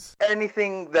days?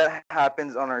 Anything that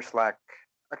happens on our Slack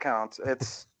account,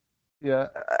 Yeah.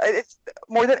 it's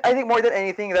more than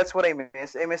anything. That's what I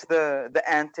miss. I miss the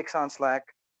antics on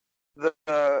Slack.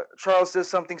 The Charles does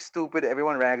something stupid,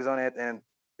 everyone rags on it, and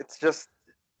it's just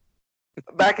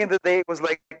back in the day. It was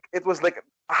like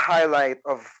a highlight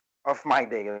of my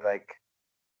day. Like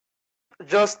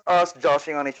just us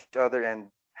joshing on each other and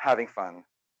having fun.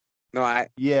 No,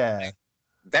 Yeah.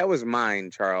 that was mine,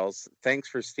 Charles. Thanks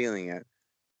for stealing it.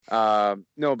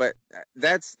 No, but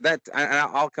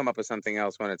I'll come up with something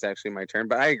else when it's actually my turn.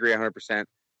 But I agree 100%.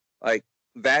 Like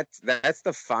that's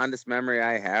the fondest memory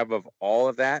I have of all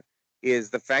of that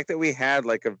is the fact that we had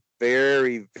like a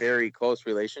very, very close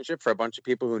relationship for a bunch of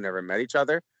people who never met each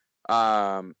other.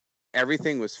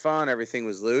 Everything was fun. Everything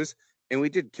was loose. And we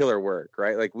did killer work,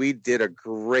 right? Like we did a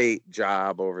great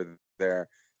job over there.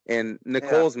 And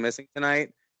Nicole's missing tonight.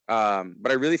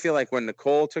 But I really feel like when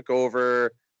Nicole took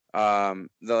over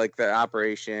the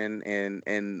operation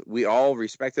and we all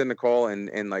respected Nicole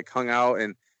and like hung out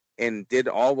and did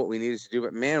all what we needed to do.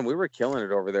 But man, we were killing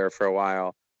it over there for a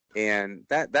while. And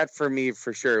that for me,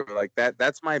 for sure, like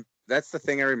that's the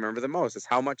thing I remember the most is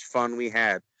how much fun we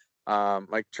had.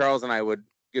 Like Charles and I would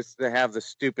just have the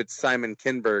stupid Simon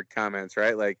Kinberg comments,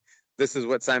 right? Like this is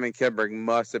what Simon Kinberg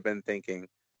must have been thinking.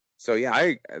 So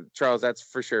yeah, Charles, that's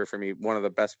for sure for me one of the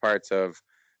best parts of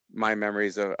my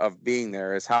memories of being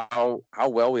there is how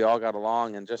well we all got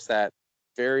along and just that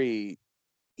very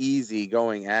easy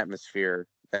going atmosphere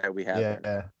that we had there.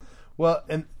 Yeah. Well,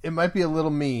 and it might be a little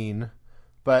mean,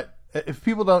 but if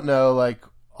people don't know, like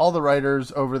all the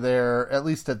writers over there, at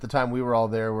least at the time we were all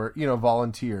there, were,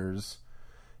 volunteers.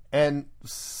 And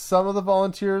some of the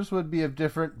volunteers would be of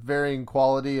different varying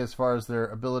quality as far as their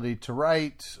ability to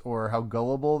write or how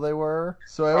gullible they were.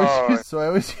 So I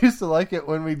always used to like it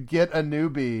when we'd get a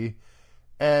newbie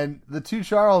and the two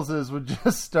Charleses would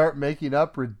just start making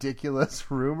up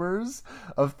ridiculous rumors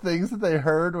of things that they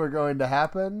heard were going to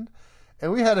happen.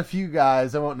 And we had a few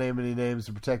guys, I won't name any names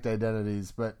to protect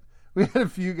identities, but we had a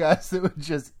few guys that would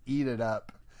just eat it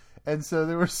up. And so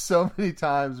there were so many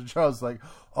times when Charles was like,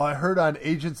 oh, I heard on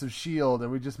Agents of S.H.I.E.L.D.,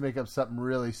 and we just make up something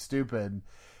really stupid.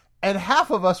 And half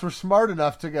of us were smart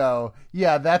enough to go,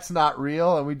 yeah, that's not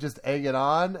real, and we'd just egg it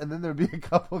on. And then there'd be a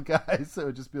couple guys that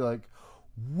would just be like,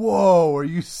 whoa, are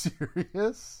you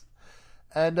serious?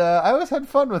 And I always had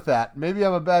fun with that. Maybe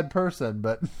I'm a bad person,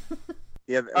 but...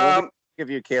 Yeah, when we think of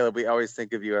you, Caleb, we always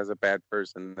think of you as a bad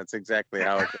person. That's exactly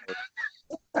how it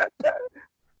goes.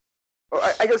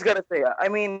 Well, I just gotta say, I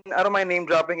mean, I don't mind name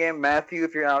dropping him, Matthew,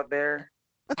 if you're out there.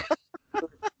 If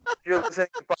you're listening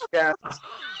to podcasts.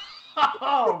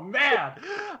 Oh man,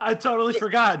 I totally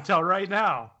forgot until right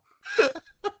now.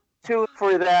 Two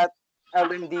for that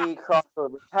LMD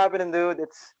crossover. It's happening, dude.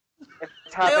 It's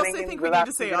I happening. also think we need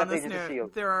to say on this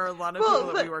note, there are a lot of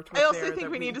people that we worked with there. I also think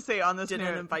we need to say on this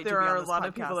note, there are a lot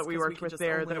of people that we worked with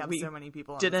there that we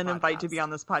didn't invite to be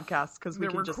on this podcast because we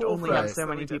can just only have so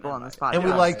many people on this podcast. And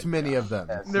we liked many of them.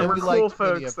 There were cool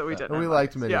folks that we didn't. And we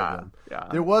liked many of them. Yeah.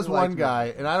 There was one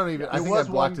guy, and I don't even. I think I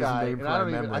blocked his name from my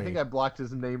memory. I think I blocked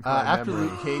his name from after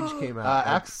Luke Cage came out.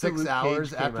 After 6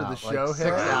 hours after the show hit, 6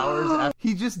 hours after,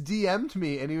 he just DM'd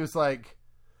me and he was like,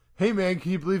 "Hey man,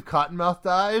 can you believe Cottonmouth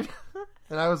died?"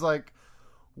 And I was like,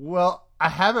 well, I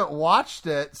haven't watched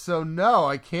it, so no,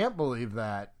 I can't believe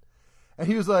that. And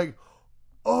he was like,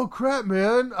 oh crap,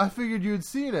 man, I figured you had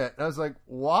seen it. And I was like,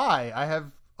 why? I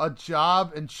have a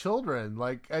job and children.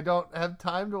 Like, I don't have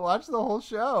time to watch the whole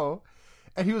show.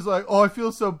 And he was like, oh, I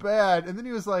feel so bad. And then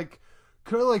he was like,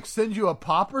 could I like send you a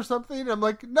pop or something? And I'm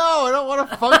like, no, I don't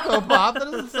want a Funko Pop. That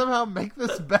doesn't somehow make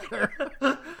this better.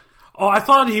 Oh, I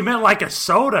thought he meant like a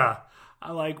soda.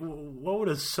 I like, what would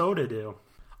a soda do?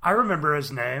 I remember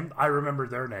his name. I remember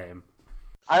their name.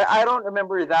 I don't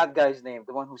remember that guy's name,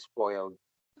 the one who spoiled.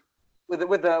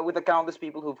 With the countless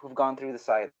people who've gone through the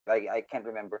site, I can't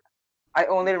remember. I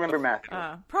only remember Matthew.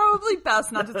 Probably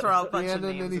best not to throw out a bunch of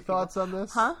names. Any thoughts on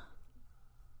this? Huh?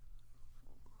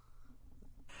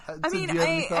 I So mean, do you have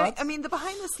any thoughts? I mean, the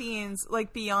behind the scenes,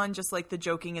 like beyond just like the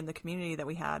joking in the community that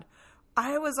we had,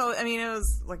 it was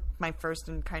like my first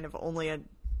and kind of only a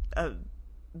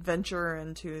venture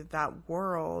into that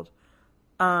world.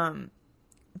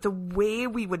 The way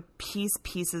we would piece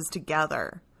pieces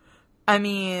together. I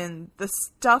mean, the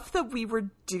stuff that we were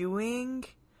doing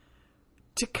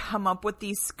to come up with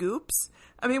these scoops.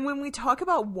 I mean, when we talk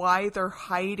about why they're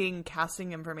hiding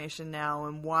casting information now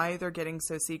and why they're getting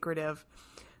so secretive,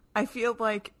 I feel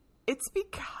like it's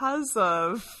because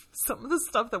of some of the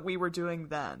stuff that we were doing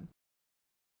then.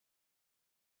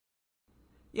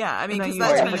 Yeah, I mean, because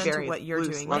that turned into what you're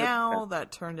doing now.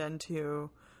 That turned into,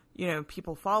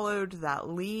 people followed that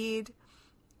lead.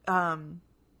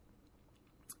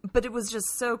 But it was just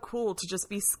so cool to just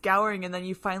be scouring, and then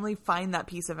you finally find that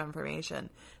piece of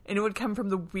information. And it would come from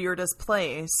the weirdest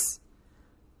place.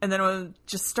 And then it would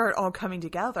just start all coming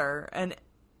together. And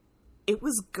it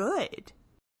was good.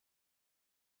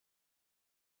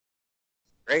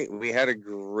 Great. We had a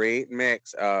great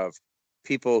mix of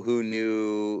people who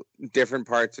knew different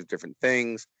parts of different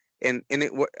things. And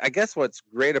I guess what's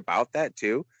great about that,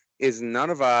 too, is none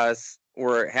of us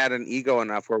had an ego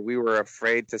enough where we were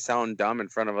afraid to sound dumb in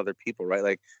front of other people, right?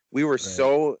 Like, we were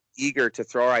so eager to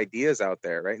throw our ideas out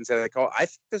there, right? And say, like, oh, I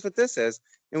think this is what this is.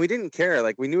 And we didn't care.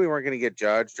 Like, we knew we weren't going to get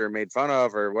judged or made fun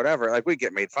of or whatever. Like, we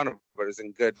get made fun of, but it was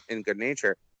in good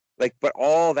nature. Like, but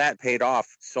all that paid off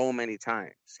so many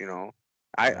times,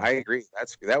 I agree.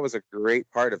 That was a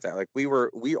great part of that. Like, we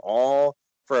all,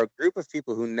 for a group of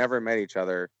people who never met each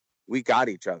other, we got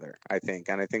each other, I think.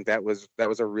 And I think that was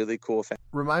a really cool thing.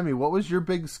 Remind me, what was your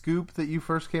big scoop that you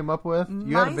first came up with?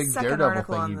 You had a big second Daredevil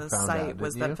article thing on you the found site out,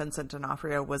 was didn't that you? Vincent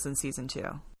D'Onofrio was in season 2.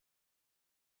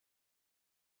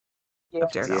 Yeah,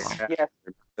 Daredevil. Yeah.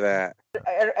 That.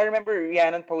 I remember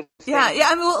Rhiannon posting. Yeah.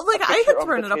 I mean, like, I had picture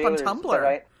thrown of it the up on trailers, is that Tumblr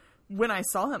right? when I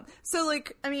saw him. So,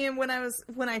 like, I mean, when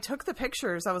I took the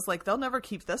pictures, I was like, they'll never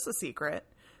keep this a secret.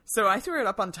 So I threw it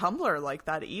up on Tumblr, like,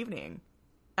 that evening.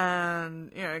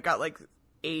 And, it got, like,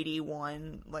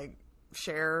 81, like,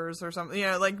 shares or something.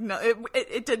 Like, no,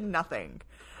 it did nothing.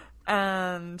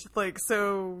 And, like,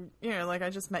 so, like, I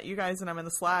just met you guys and I'm in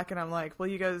the Slack and I'm like, well,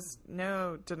 you guys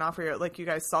know D'Onofrio, like, you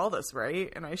guys saw this,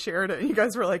 right? And I shared it and you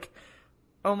guys were like,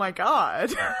 oh my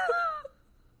God.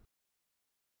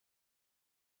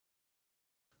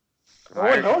 No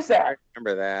one knows that. I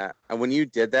remember that. And when you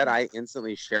did that, I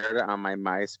instantly shared it on my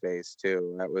MySpace,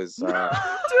 too. That was... Dude,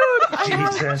 I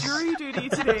had Jesus. jury duty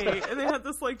today, and they had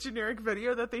this, like, generic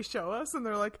video that they show us, and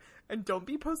they're like, and don't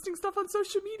be posting stuff on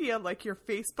social media, like your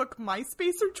Facebook,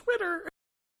 MySpace, or Twitter.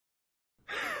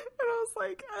 And I was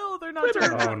like, oh, they're not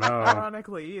doing that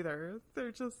ironically either.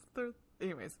 They're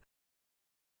anyways.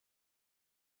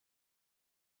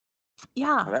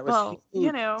 Yeah, that was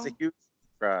huge. It's a huge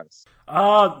for us?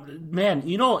 Man,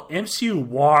 MCU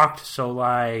walked, so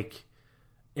like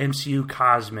MCU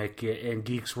Cosmic and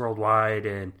Geeks Worldwide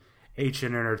and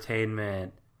HN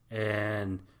Entertainment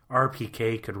and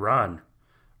RPK could run,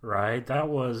 right? That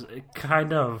was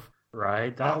kind of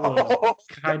right. That was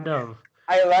kind of.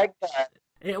 I like that.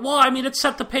 Well, I mean, it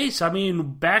set the pace. I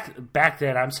mean, back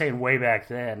then, I'm saying way back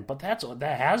then, but that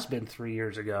has been 3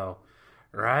 years ago,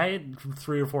 right?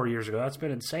 3 or 4 years ago. That's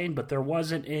been insane. But there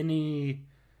wasn't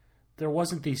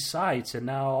these sites, and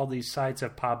now all these sites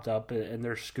have popped up and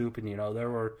they're scooping. There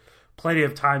were plenty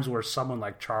of times where someone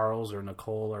like Charles or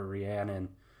Nicole or Rhiannon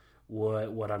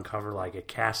would uncover like a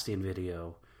casting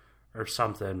video or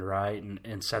something, right,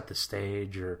 and set the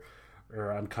stage or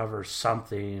uncover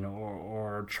something,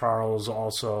 or Charles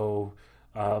also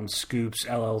scoops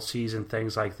LLCs and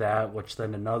things like that, which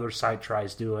then another site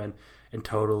tries doing and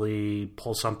totally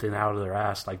pull something out of their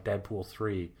ass like Deadpool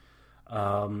 3.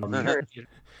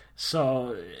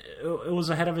 So it was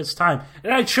ahead of its time.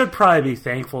 And I should probably be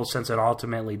thankful since it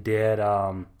ultimately did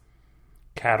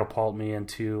catapult me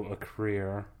into a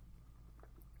career.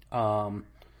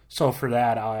 So for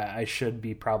that, I should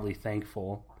be probably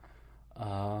thankful.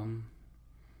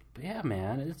 But yeah,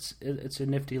 man, it's a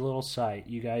nifty little site.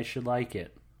 You guys should like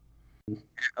it.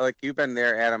 Like you've been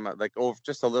there, Adam, like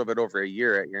just a little bit over a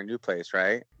year at your new place,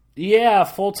 right? Yeah,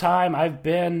 full time. I've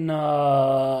been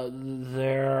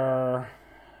there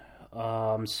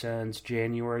since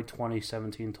January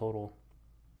 2017 total.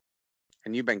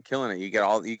 And you've been killing it. You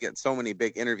get so many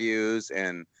big interviews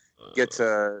and get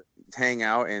to hang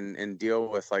out and deal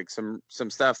with like some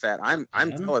stuff that I'm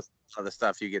jealous of the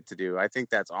stuff you get to do. I think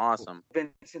that's awesome.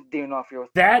 Vincent D'Onofrio.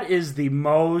 That is the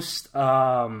most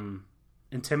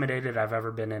intimidated I've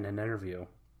ever been in an interview.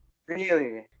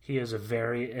 Really? He is a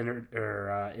very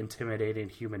intimidating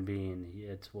human being.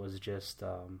 It was just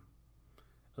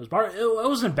it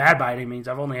wasn't bad by any means.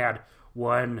 I've only had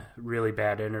one really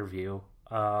bad interview.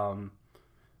 But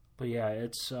yeah,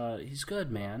 he's good,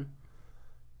 man.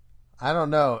 I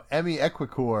don't know. Emmy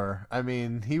Equicore. I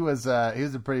mean, he was a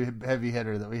pretty heavy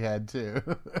hitter that we had too.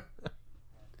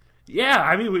 Yeah,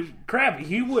 I mean, crap.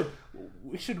 He would.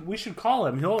 We should call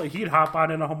him. He'd hop on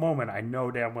in a moment. I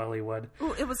know damn well he would.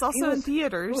 Ooh, it was also in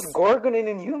theaters. He was Gorgon in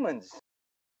Inhumans.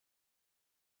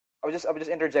 I was just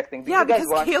interjecting. Yeah, because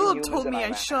Caleb told me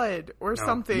I should or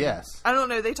something. Yes. I don't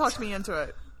know. They talked me into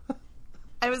it.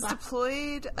 I was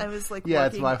deployed. I was like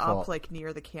working up like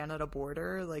near the Canada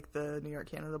border, like the New York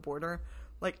Canada border,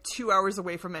 like 2 hours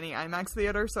away from any IMAX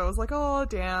theater. So I was like, oh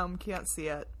damn, can't see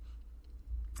it.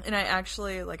 And I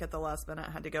actually, like at the last minute,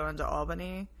 had to go into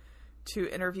Albany to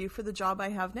interview for the job I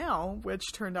have now,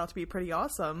 which turned out to be pretty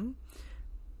awesome.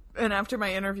 And after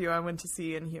my interview, I went to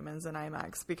see Inhumans in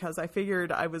IMAX because I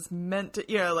figured I was meant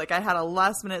to, like I had a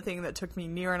last minute thing that took me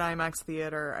near an IMAX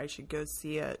theater. I should go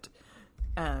see it.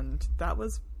 And that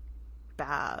was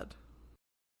bad.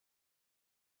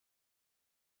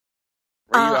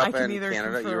 Were you up in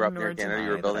Canada? You were up near Canada. You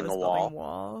were building a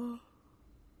wall.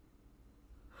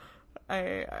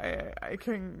 I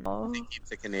can. To keep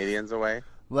the Canadians away.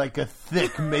 Like a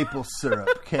thick maple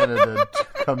syrup, Canada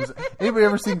comes. Anybody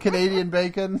ever seen Canadian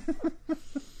bacon?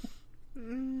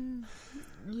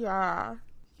 Yeah.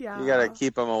 You gotta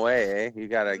keep them away, eh? You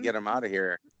gotta get them out of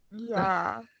here.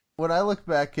 Yeah. When I look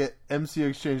back at MCU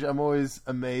Exchange, I'm always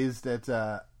amazed at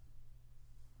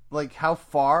like how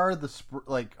far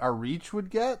our reach would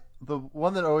get. The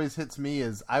one that always hits me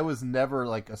is I was never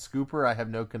like a scooper. I have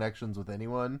no connections with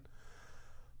anyone.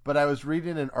 But I was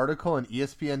reading an article on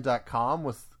ESPN.com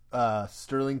with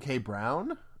Sterling K.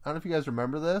 Brown. I don't know if you guys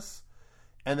remember this.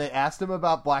 And they asked him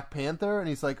about Black Panther, and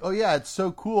he's like, oh yeah, it's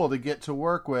so cool to get to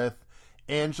work with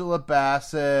Angela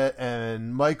Bassett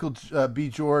and Michael B.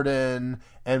 Jordan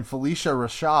and Felicia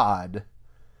Rashad.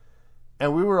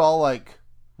 And we were all like,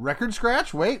 record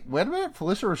scratch? Wait a minute,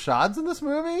 Felicia Rashad's in this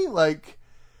movie? Like,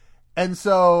 and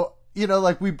so,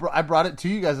 like I brought it to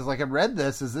you guys. I was like, I read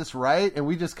this. Is this right? And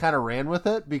we just kind of ran with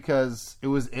it because it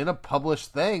was in a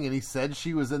published thing and he said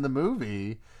she was in the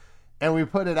movie. And we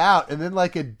put it out. And then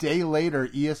like a day later,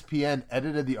 ESPN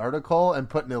edited the article and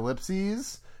put an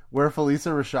ellipses where Felicia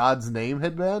Rashad's name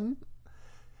had been.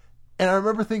 And I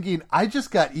remember thinking, I just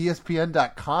got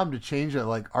ESPN.com to change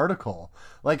a article.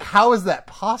 Like, how is that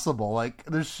possible? Like,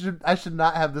 I should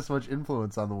not have this much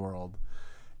influence on the world.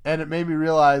 And it made me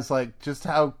realize, just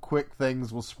how quick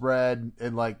things will spread.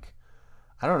 And, I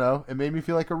don't know. It made me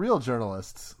feel like a real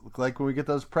journalist. Like when we get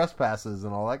those press passes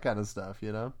and all that kind of stuff,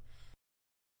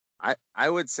 I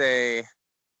would say,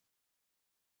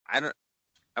 I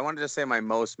wanted to say my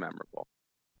most memorable.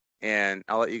 And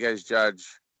I'll let you guys judge,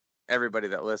 everybody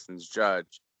that listens,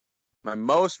 judge. My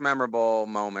most memorable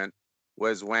moment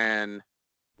was when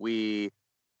we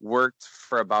worked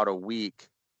for about a week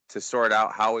to sort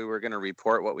out how we were going to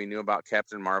report what we knew about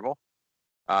Captain Marvel.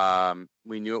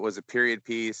 We knew it was a period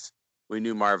piece. We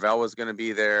knew Marvel was going to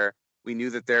be there. We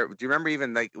knew that do you remember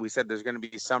even like we said there's going to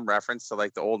be some reference to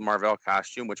like the old Marvel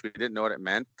costume, which we didn't know what it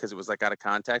meant because it was like out of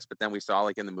context. But then we saw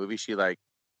like in the movie, she like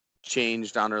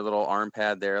changed on her little arm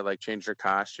pad there, like changed her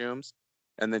costumes.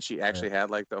 And then she actually had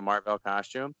like the Marvel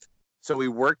costume. So we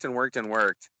worked and worked and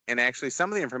worked. And actually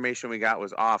some of the information we got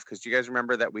was off because do you guys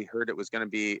remember that we heard it was going to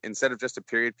be, instead of just a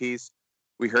period piece,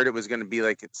 we heard it was going to be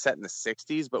like it's set in the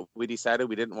 60s, but we decided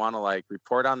we didn't want to like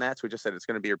report on that. So we just said it's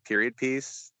going to be a period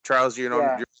piece. Charles, you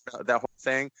know that whole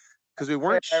thing? Because we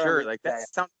weren't sure. Like that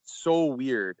sounds so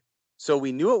weird. So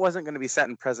we knew it wasn't going to be set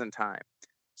in present time.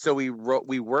 So we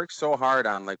worked so hard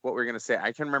on like what we were going to say.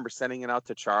 I can remember sending it out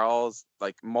to Charles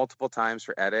like multiple times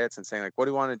for edits and saying like, what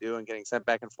do you want to do? And getting sent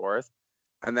back and forth.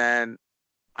 And then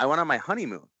I went on my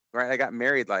honeymoon, right? I got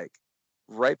married like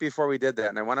right before we did that.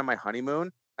 And I went on my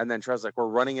honeymoon. And then Charles like, we're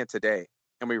running it today.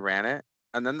 And we ran it.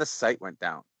 And then the site went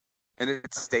down. And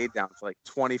it stayed down for like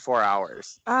 24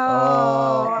 hours.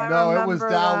 Oh, no, it was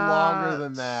down longer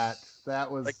than that.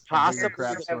 That was like possibly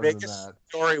the biggest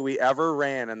story we ever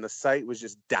ran, and the site was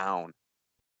just down.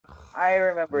 I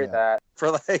remember that. For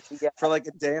like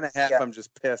a day and a half, I'm just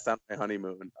pissed on my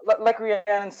honeymoon. Like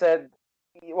Rhiannon said,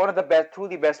 one of the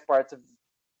truly best parts of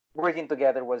working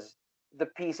together was the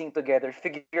piecing together,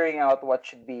 figuring out what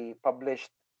should be published,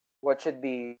 what should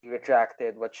be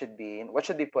retracted, what should be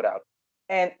put out.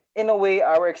 And in a way,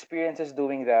 our experiences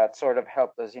doing that sort of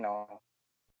helped us, you know.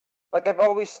 Like I've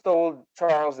always told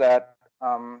Charles that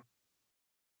a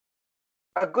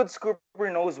good scooper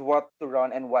knows what to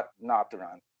run and what not to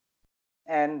run.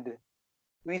 And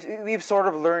we've sort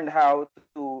of learned how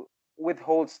to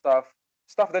withhold stuff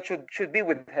that should be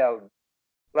withheld.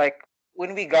 Like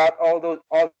when we got all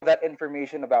that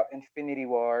information about Infinity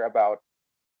War,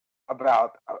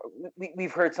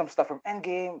 we've heard some stuff from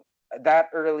Endgame that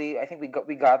early. I think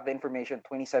we got the information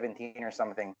 2017 or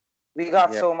something. We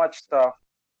got so much stuff,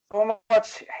 so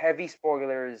much heavy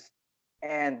spoilers,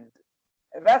 and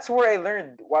that's where I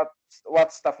learned what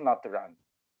stuff not to run,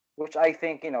 which I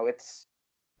think, you know, it's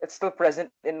still present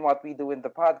in what we do in the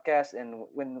podcast. And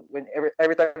when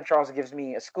every time Charles gives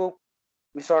me a scoop,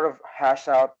 we sort of hash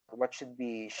out what should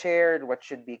be shared, what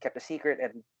should be kept a secret,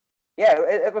 and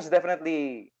it was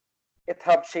definitely, it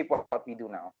helped shape what we do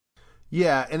now.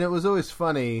 Yeah, and it was always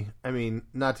funny. I mean,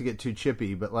 not to get too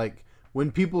chippy, but like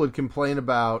when people would complain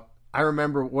about, I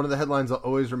remember one of the headlines I'll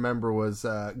always remember was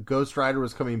Ghost Rider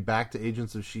was coming back to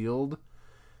Agents of S.H.I.E.L.D.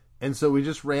 And so we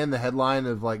just ran the headline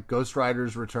of like Ghost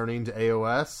Rider's returning to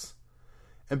AOS.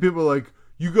 And people were like,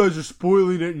 you guys are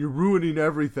spoiling it and you're ruining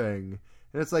everything.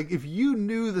 And it's like, if you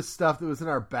knew the stuff that was in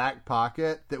our back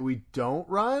pocket that we don't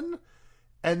run,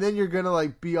 and then you're going to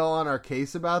like be all on our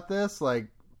case about this, like,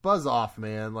 buzz off,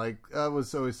 man. Like, that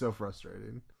was always so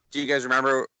frustrating. Do you guys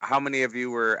remember how many of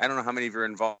you were, I don't know how many of you were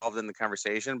involved in the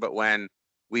conversation, but when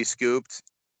we scooped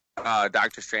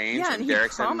Doctor Strange and he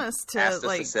Derrickson promised to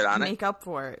like sit on make up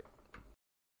for it.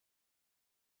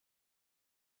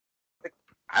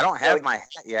 I don't have my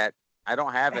hat yet. I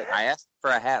don't have it. I asked for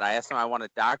a hat. I asked him I want a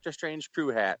Doctor Strange crew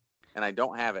hat, and I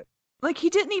don't have it. Like, he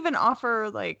didn't even offer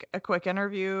like a quick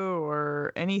interview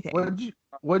or anything.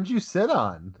 What'd you sit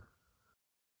on?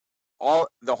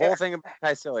 The whole thing about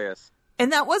Caecilius.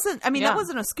 And that wasn't, that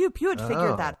wasn't a scoop. You had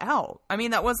figured that out. I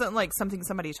mean, that wasn't like something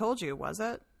somebody told you, was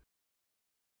it?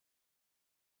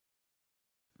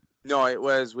 No, it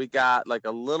was, we got like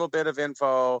a little bit of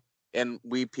info and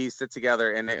we pieced it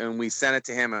together and we sent it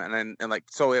to him. And like,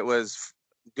 so it was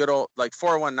good old, like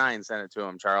 419 sent it to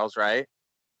him, Charles, right?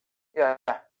 Yeah.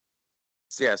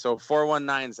 So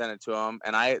 419 sent it to him.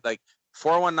 And I like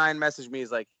 419 messaged me.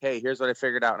 He's like, hey, here's what I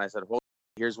figured out. And I said, well,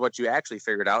 here's what you actually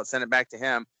figured out. Send it back to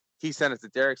him. He sent it to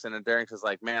Derrickson, and Derrickson's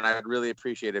like, man, I'd really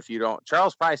appreciate it if you don't.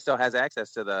 Charles probably still has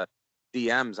access to the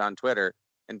DMs on Twitter.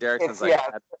 And Derrickson's like,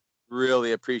 I'd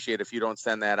really appreciate it if you don't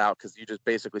send that out because you just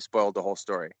basically spoiled the whole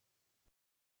story.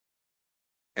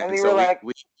 And so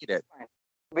we need it.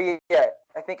 But yeah,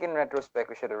 I think in retrospect,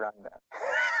 we should have run that.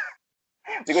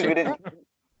 Because we didn't.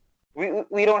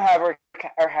 We don't have our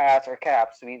hats or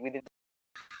caps. We didn't.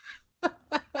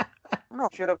 No,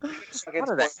 should have.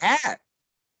 What a hat.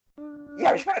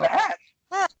 Yeah, we should have a hat.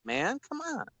 Man, come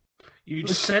on. You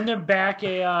just send him back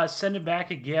a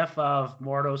gif of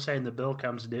Mordo saying the bill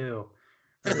comes due.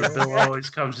 Or the bill always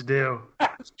comes due.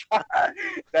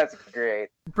 That's great.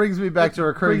 Brings me back to a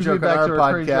recurring joke on our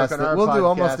podcast that we'll do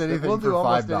almost anything for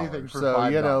 $5. So,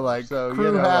 you know, like,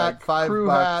 crew hat,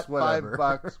 $5,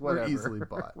 whatever.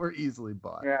 We're easily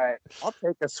bought. Right. I'll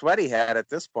take a sweaty hat at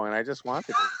this point. I just want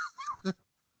it.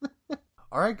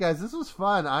 All right, guys, this was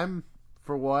fun. I'm,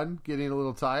 for one, getting a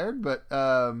little tired, but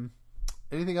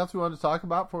anything else we want to talk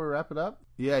about before we wrap it up?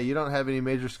 Yeah, you don't have any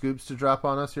major scoops to drop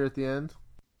on us here at the end?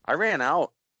 I ran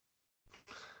out.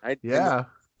 Oh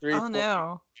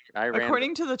no! I ran.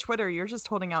 According to the Twitter, you're just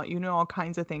holding out. You know all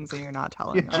kinds of things, and you're not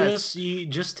telling us.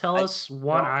 Just tell us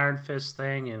one Iron Fist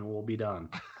thing, and we'll be done.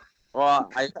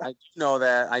 Well, I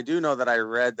do know that I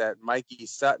read that Mikey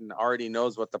Sutton already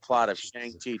knows what the plot of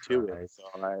Shang-Chi 2 is.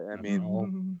 So I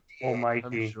mean, oh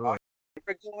Mikey, sure.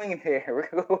 We're going there.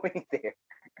 We're going there.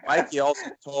 Mikey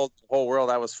also told the whole world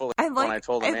I was full of shit when I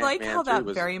told him I like Ant-Man how 3 that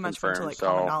was very much went to like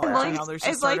confirmed, common knowledge. And now there's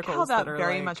just articles that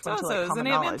very much went to like common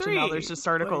knowledge. And now there's just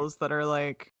articles that are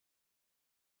like,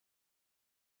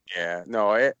 yeah,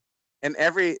 no, and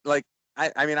every like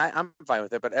I mean I'm fine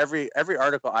with it, but every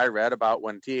article I read about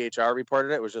when THR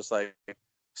reported it was just like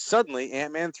suddenly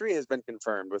Ant-Man 3 has been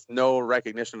confirmed with no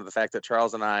recognition of the fact that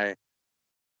Charles and I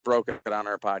broke it on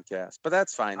our podcast. But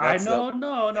that's fine. That's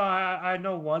I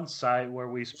know one site where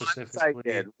we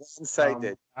specifically one site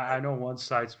did. I know one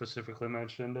site specifically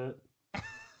mentioned it.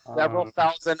 Several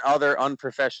thousand other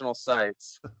unprofessional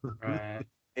sites Right.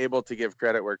 able to give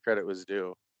credit where credit was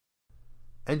due.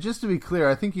 And just to be clear,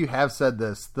 I think you have said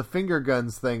this. The finger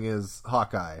guns thing is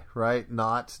Hawkeye, right?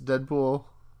 Not Deadpool.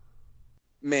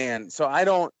 Man, so I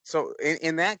don't. So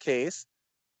in that case,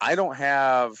 I don't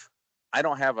have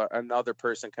another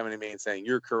person coming to me and saying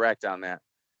you're correct on that.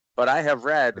 But I have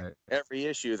read every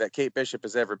issue that Kate Bishop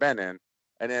has ever been in,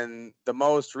 and in the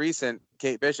most recent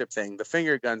Kate Bishop thing, the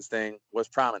finger guns thing was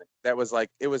prominent. That was like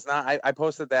it was not. I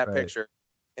posted that picture.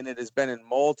 And it has been in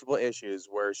multiple issues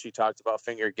where she talked about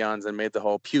finger guns and made the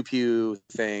whole pew pew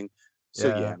thing. So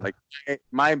yeah, like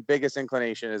my biggest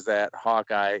inclination is that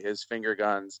Hawkeye is finger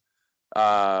guns.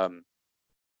 I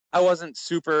wasn't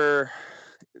super.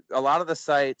 A lot of the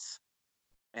sites,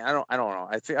 and I don't know.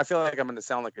 I feel like I'm going to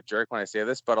sound like a jerk when I say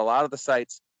this, but a lot of the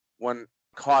sites, when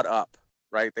caught up,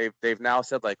 right? They've now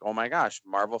said like, oh my gosh,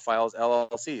 Marvel Files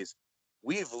LLCs.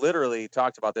 We've literally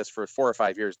talked about this for 4 or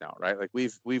 5 years now, right? Like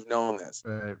we've known this.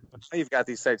 Right. You've got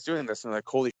these sites doing this, and like,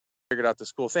 holy shit, figured out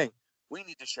this cool thing. We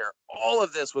need to share all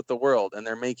of this with the world, and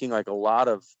they're making like a lot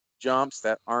of jumps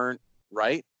that aren't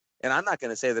right. And I'm not going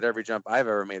to say that every jump I've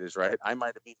ever made is right. I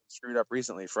might have even screwed up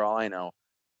recently, for all I know.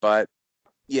 But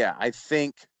yeah, I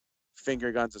think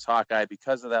finger guns is Hawkeye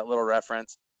because of that little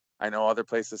reference. I know other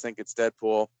places think it's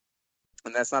Deadpool,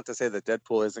 and that's not to say that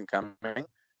Deadpool isn't coming.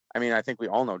 I mean, I think we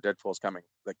all know Deadpool's coming.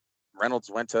 Like Reynolds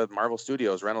went to Marvel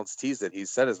Studios. Reynolds teased it. He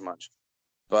said as much.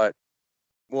 But,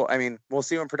 well, I mean, we'll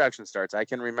see when production starts. I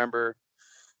can remember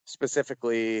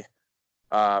specifically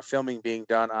filming being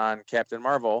done on Captain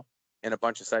Marvel and a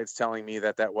bunch of sites telling me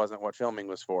that that wasn't what filming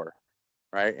was for,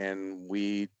 right? And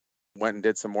we went and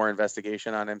did some more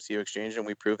investigation on MCU Exchange, and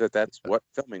we proved that that's what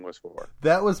filming was for.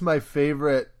 That was my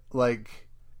favorite, like...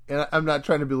 And I'm not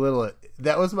trying to belittle it.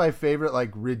 That was my favorite,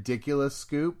 like, ridiculous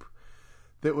scoop.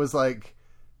 That was like,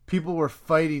 people were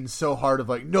fighting so hard of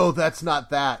like, no, that's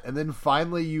not that. And then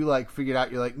finally you like figured out,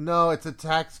 you're like, no, it's a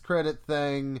tax credit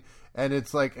thing. And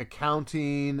it's like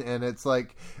accounting. And it's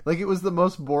like it was the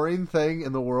most boring thing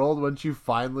in the world once you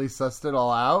finally sussed it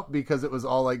all out. Because it was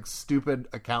all like stupid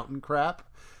accountant crap.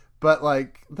 But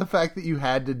like the fact that you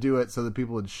had to do it so that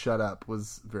people would shut up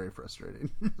was very frustrating.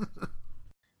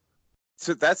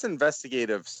 So that's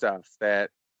investigative stuff that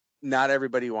not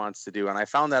everybody wants to do. And I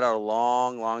found that out a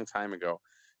long, long time ago.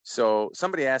 So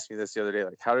somebody asked me this the other day,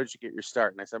 like, how did you get your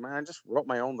start? And I said, man, I just wrote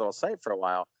my own little site for a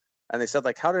while. And they said,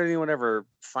 like, how did anyone ever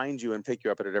find you and pick you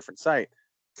up at a different site?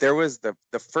 There was the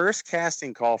first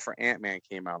casting call for Ant-Man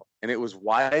came out, and it was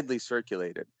widely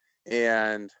circulated.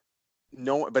 And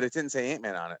but it didn't say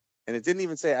Ant-Man on it. And it didn't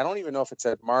even say, I don't even know if it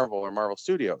said Marvel or Marvel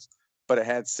Studios, but it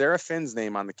had Sarah Finn's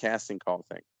name on the casting call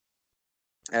thing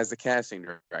as the casting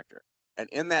director. And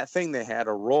in that thing, they had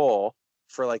a role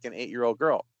for like an 8-year-old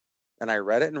girl. And I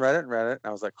read it and read it and read it. And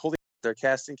I was like, holy, they're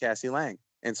casting Cassie Lang.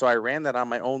 And so I ran that on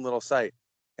my own little site.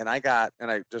 And I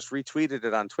just retweeted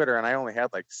it on Twitter. And I only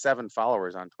had like 7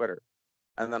 followers on Twitter.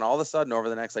 And then all of a sudden, over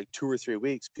the next like 2 or 3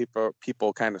 weeks,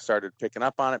 people kind of started picking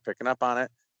up on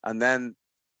it. And then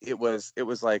it was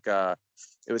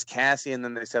Cassie. And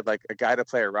then they said like a guy to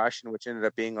play a Russian, which ended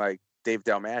up being like Dave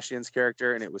Dalmatian's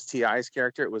character, and it was T.I.'s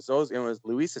character. It was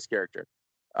Luis's character.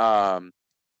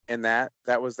 And that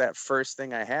was that first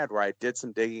thing I had where I did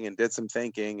some digging and did some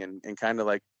thinking and kind of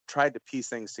like tried to piece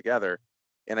things together.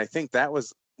 And I think that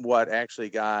was what actually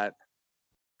got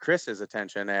Chris's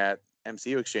attention at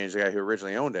MCU Exchange, the guy who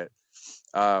originally owned it,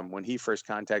 when he first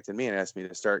contacted me and asked me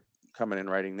to start coming and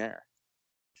writing there.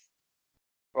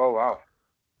 Oh wow.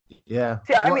 Yeah.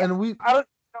 See, I Well, mean, and we I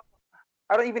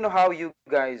don't even know how you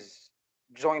guys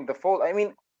joined the fold. I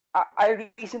mean, I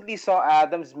recently saw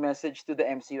Adam's message to the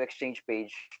MCU Exchange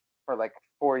page for like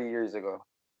 4 years ago.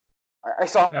 I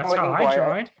saw That's him how I inquire.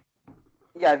 joined.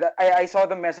 Yeah, I saw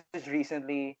the message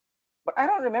recently, but I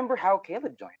don't remember how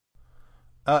Caleb joined.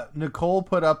 Nicole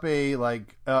put up a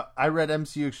I read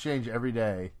MCU Exchange every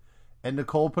day, and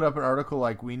Nicole put up an article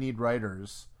like "We need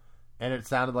writers," and it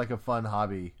sounded like a fun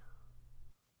hobby.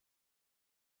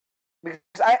 Because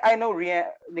I know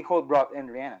Nicole brought in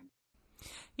Rhiannon.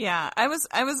 Yeah, I was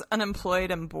unemployed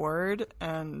and bored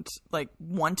and like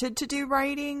wanted to do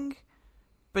writing,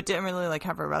 but didn't really like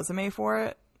have a resume for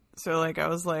it. So like I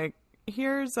was like,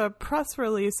 here's a press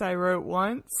release I wrote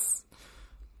once.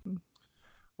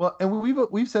 Well, and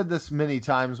we've said this many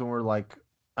times when we're like,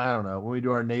 I don't know, when we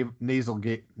do our navel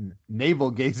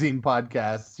gazing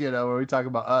podcasts, you know, where we talk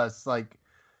about us, like,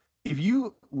 if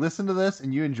you listen to this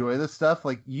and you enjoy this stuff,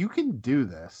 like, you can do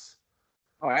this.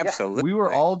 Oh, absolutely. We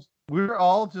were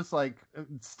all just like,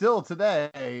 still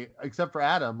today, except for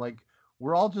Adam, like,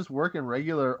 we're all just working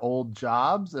regular old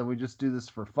jobs and we just do this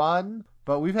for fun.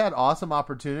 But we've had awesome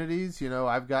opportunities. You know,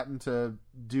 I've gotten to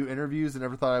do interviews I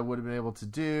never thought I would have been able to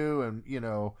do, and, you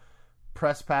know,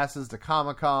 press passes to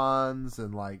Comic-Cons,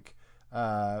 and like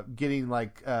getting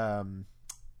like preview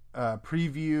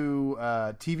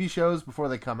TV shows before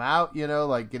they come out, you know,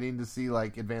 like getting to see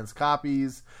like advanced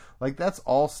copies. Like, that's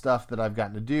all stuff that I've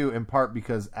gotten to do, in part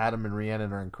because Adam and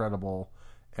Rhiannon are incredible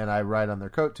and I ride on their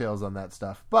coattails on that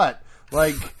stuff. But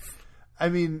like, I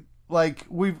mean, like,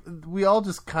 we all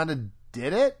just kind of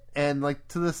did it, and like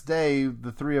to this day,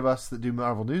 the three of us that do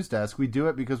Marvel News Desk, we do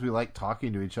it because we like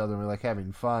talking to each other and we like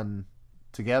having fun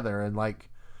together. And like,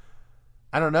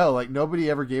 I don't know, like, nobody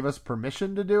ever gave us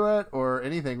permission to do it or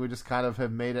anything. We just kind of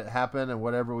have made it happen, and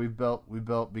whatever we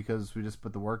built because we just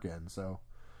put the work in. So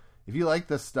if you like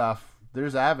this stuff,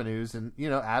 there's avenues, and, you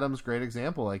know, Adam's a great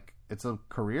example. Like, it's a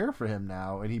career for him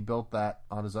now, and he built that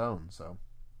on his own. So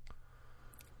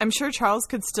I'm sure Charles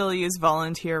could still use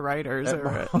volunteer writers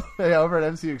over it. Yeah, over at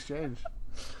MC Exchange.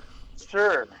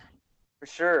 Sure, for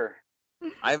sure.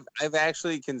 I've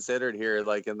actually considered here,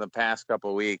 like, in the past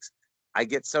couple of weeks, I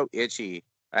get so itchy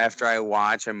after I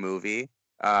watch a movie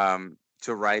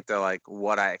to write the, like,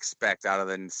 what I expect out of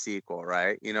the sequel,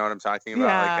 right? You know what I'm talking about?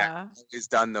 Yeah. Like, I've always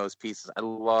done those pieces. I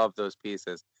love those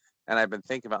pieces. And I've been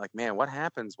thinking about, like, man, what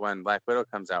happens when Black Widow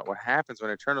comes out? What happens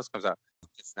when Eternals comes out?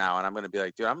 It's now, and I'm going to be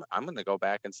like, dude, I'm going to go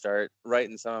back and start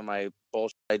writing some of my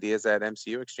bullshit ideas at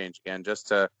MCU Exchange again, just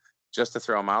to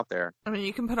throw them out there. I mean,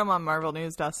 you can put them on Marvel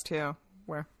News Desk too.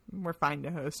 We're fine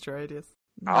to host your ideas.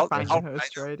 I'll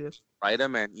ideas. write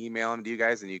them and email them to you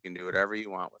guys, and you can do whatever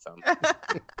you want with them.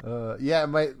 Yeah, it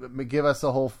might give us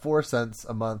a whole 4 cents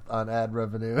a month on ad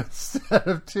revenue instead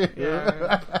of 2.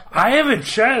 Yeah. I haven't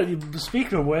checked.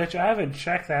 Speaking of which, I haven't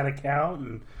checked that account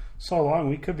in so long.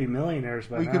 We could be millionaires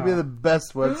by now. We could be the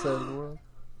best website in the world.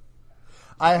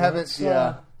 I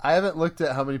haven't looked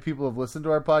at how many people have listened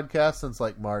to our podcast since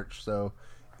like March, so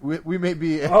we may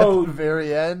be at the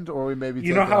very end, or we may be.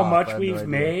 You know how much we've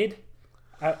made?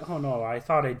 I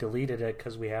thought I deleted it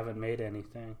because we haven't made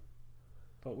anything,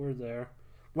 but we're there.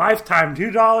 Lifetime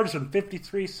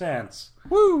 $2.53.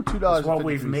 Woo! $2 is what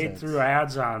we've made through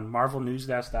ads on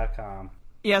MarvelNewsDesk.com.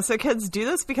 Yeah, so kids, do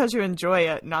this because you enjoy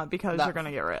it, not because you're going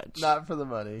to get rich. Not for the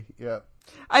money. Yep.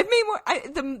 I've made more.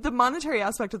 The monetary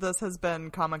aspect of this has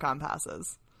been Comic-Con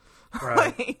passes.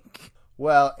 Right. Like,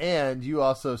 well, and you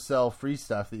also sell free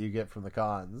stuff that you get from the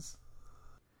cons.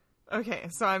 Okay,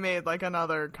 so I made like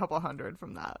another couple hundred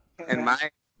from that. And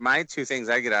my two things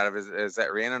I get out of it is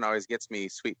that Rhiannon always gets me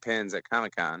sweet pins at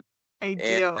Comic-Con. I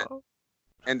do.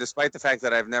 And despite the fact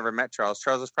that I've never met Charles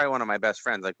is probably one of my best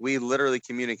friends. Like, we literally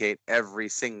communicate every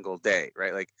single day,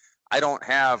 right? Like, I don't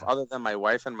have, other than my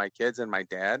wife and my kids and my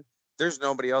dad, there's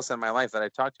nobody else in my life that I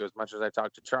talk to as much as I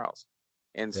talk to Charles.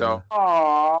 And so,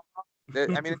 Aww.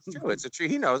 I mean, it's true. It's a true.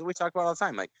 He knows. We talk about it all the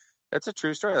time. Like, that's a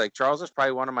true story. Like, Charles is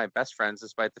probably one of my best friends,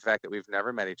 despite the fact that we've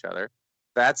never met each other.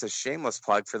 That's a shameless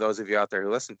plug for those of you out there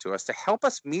who listen to us to help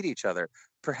us meet each other,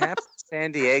 perhaps in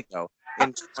San Diego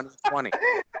in 2020.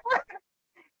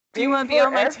 Do you want to be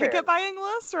on my ticket buying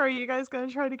list, or are you guys going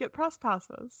to try to get press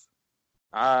passes?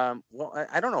 Well,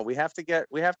 I don't know. We have to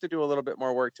do a little bit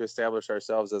more work to establish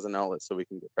ourselves as an outlet so we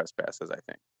can get press passes, I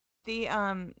think.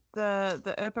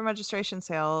 The open registration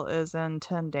sale is in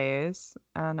 10 days,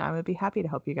 and I would be happy to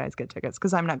help you guys get tickets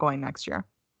because I'm not going next year.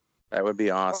 That would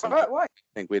be awesome. Why? I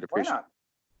think we'd Why appreciate.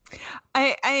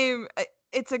 not?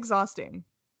 It's exhausting.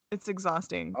 It's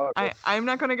exhausting. Oh, okay. I'm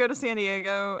not going to go to San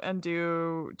Diego and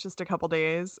do just a couple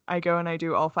days. I go and I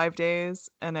do all 5 days,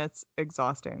 and it's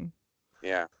exhausting.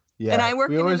 Yeah. Yeah, And I work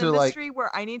we in an always are like, industry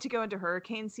where I need to go into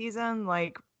hurricane season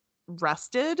like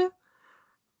rested,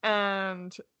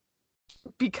 and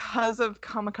because of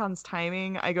Comic-Con's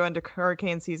timing, I go into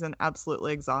hurricane season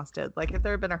absolutely exhausted. Like if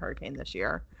there had been a hurricane this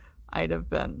year, I'd have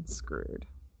been screwed.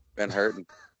 Been hurting.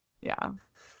 Yeah.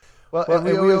 well, and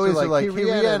we always are like, hey,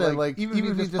 Rhiannon, like, even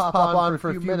if you just pop on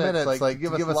for a few minutes, like,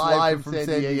 give us live from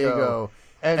San Diego.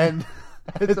 And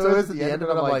so always at the end of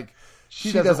it, I'm like,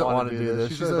 she doesn't want to do this.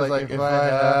 She's always like, if I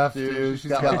have to.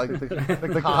 She's got like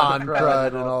the con crud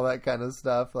and all that kind of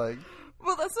stuff. Like,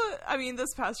 Well, that's what I mean.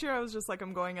 This past year, I was just like,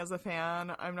 I'm going as a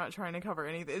fan. I'm not trying to cover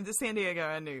anything. The San Diego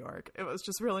and New York. It was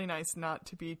just really nice not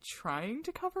to be trying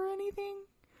to cover anything.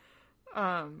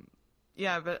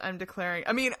 Yeah, but I'm declaring.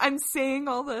 I mean, I'm saying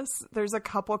all this. There's a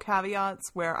couple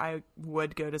caveats where I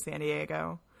would go to San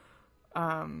Diego.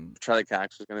 Charlie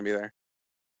Cox was going to be there.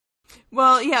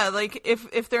 Well, yeah, like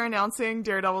if they're announcing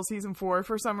Daredevil season 4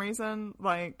 for some reason,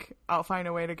 like I'll find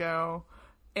a way to go.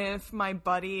 If my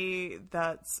buddy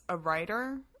that's a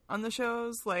writer on the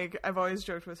shows, like I've always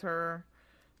joked with her,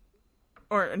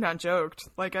 or not joked,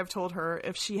 like I've told her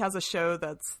if she has a show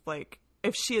that's like,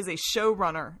 if she is a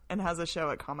showrunner and has a show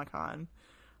at Comic-Con,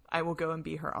 I will go and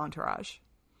be her entourage.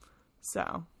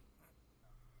 So.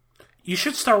 You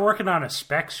should start working on a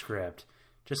spec script,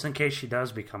 just in case she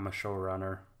does become a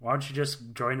showrunner. Why don't you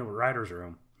just join the writer's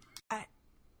room?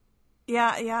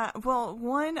 Yeah. Well,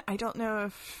 one, I don't know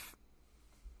if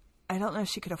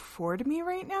she could afford me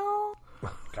right now.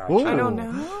 Gotcha. Ooh. I don't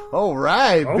know. all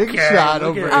right, big Okay, shot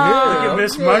look over at- here. Look at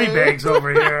Miss Okay. Moneybags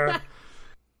over here.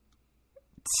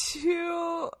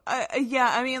 Two, yeah,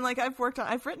 I mean, like I've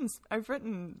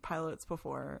written pilots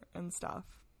before and stuff,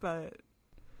 but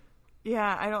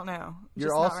yeah, I don't know. You're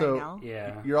Just not also- right now.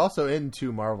 Yeah. You're also in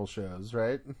 2 Marvel shows,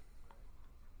 right?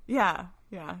 Yeah.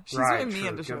 She's Right, getting me true.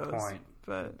 into Good shows, point.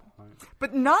 but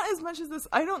not as much as this.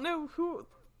 I don't know who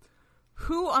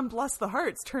on Bless the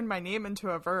Hearts turned my name into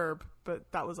a verb,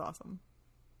 but that was awesome.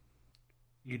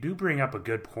 You do bring up a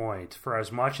good point. For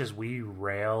as much as we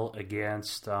rail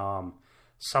against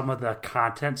some of the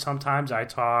content, sometimes I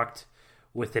talked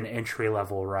with an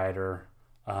entry-level writer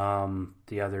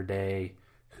the other day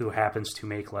who happens to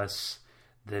make less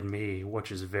than me,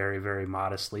 which is very, very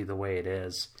modestly the way it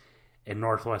is, in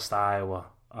Northwest Iowa.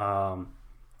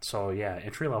 So, yeah,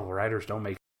 entry-level writers don't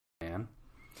make man.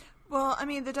 Well, I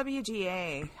mean, the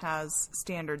WGA has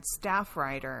standard staff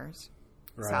writers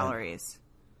salaries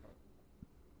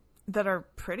that are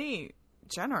pretty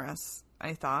generous,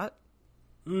 I thought.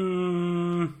 But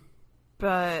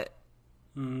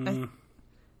I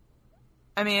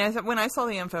mean, when I saw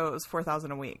the info, it was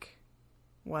 $4,000 a week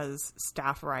was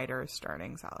staff writer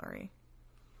starting salary.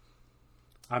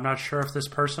 I'm not sure if this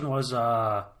person was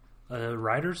a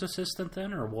writer's assistant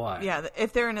then or what. Yeah,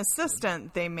 if they're an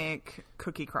assistant, they make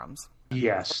cookie crumbs.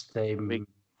 Yes, they Make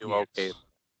you yes. okay.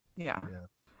 Yeah. Yeah.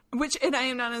 Which, and I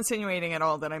am not insinuating at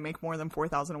all that I make more than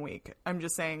 $4,000 a week. I'm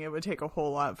just saying it would take a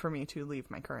whole lot for me to leave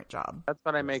my current job. That's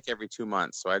what I make every 2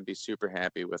 months, so I'd be super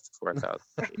happy with 4,000.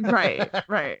 Right.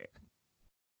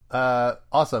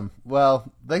 Awesome.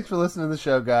 Well, thanks for listening to the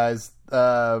show, guys.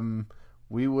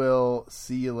 We will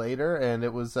see you later, and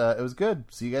it was good.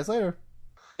 See you guys later.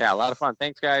 Yeah, a lot of fun.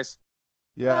 Thanks, guys.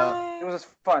 Yeah. It was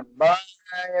fun. Bye,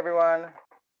 everyone.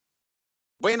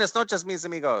 Buenas noches, mis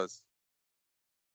amigos.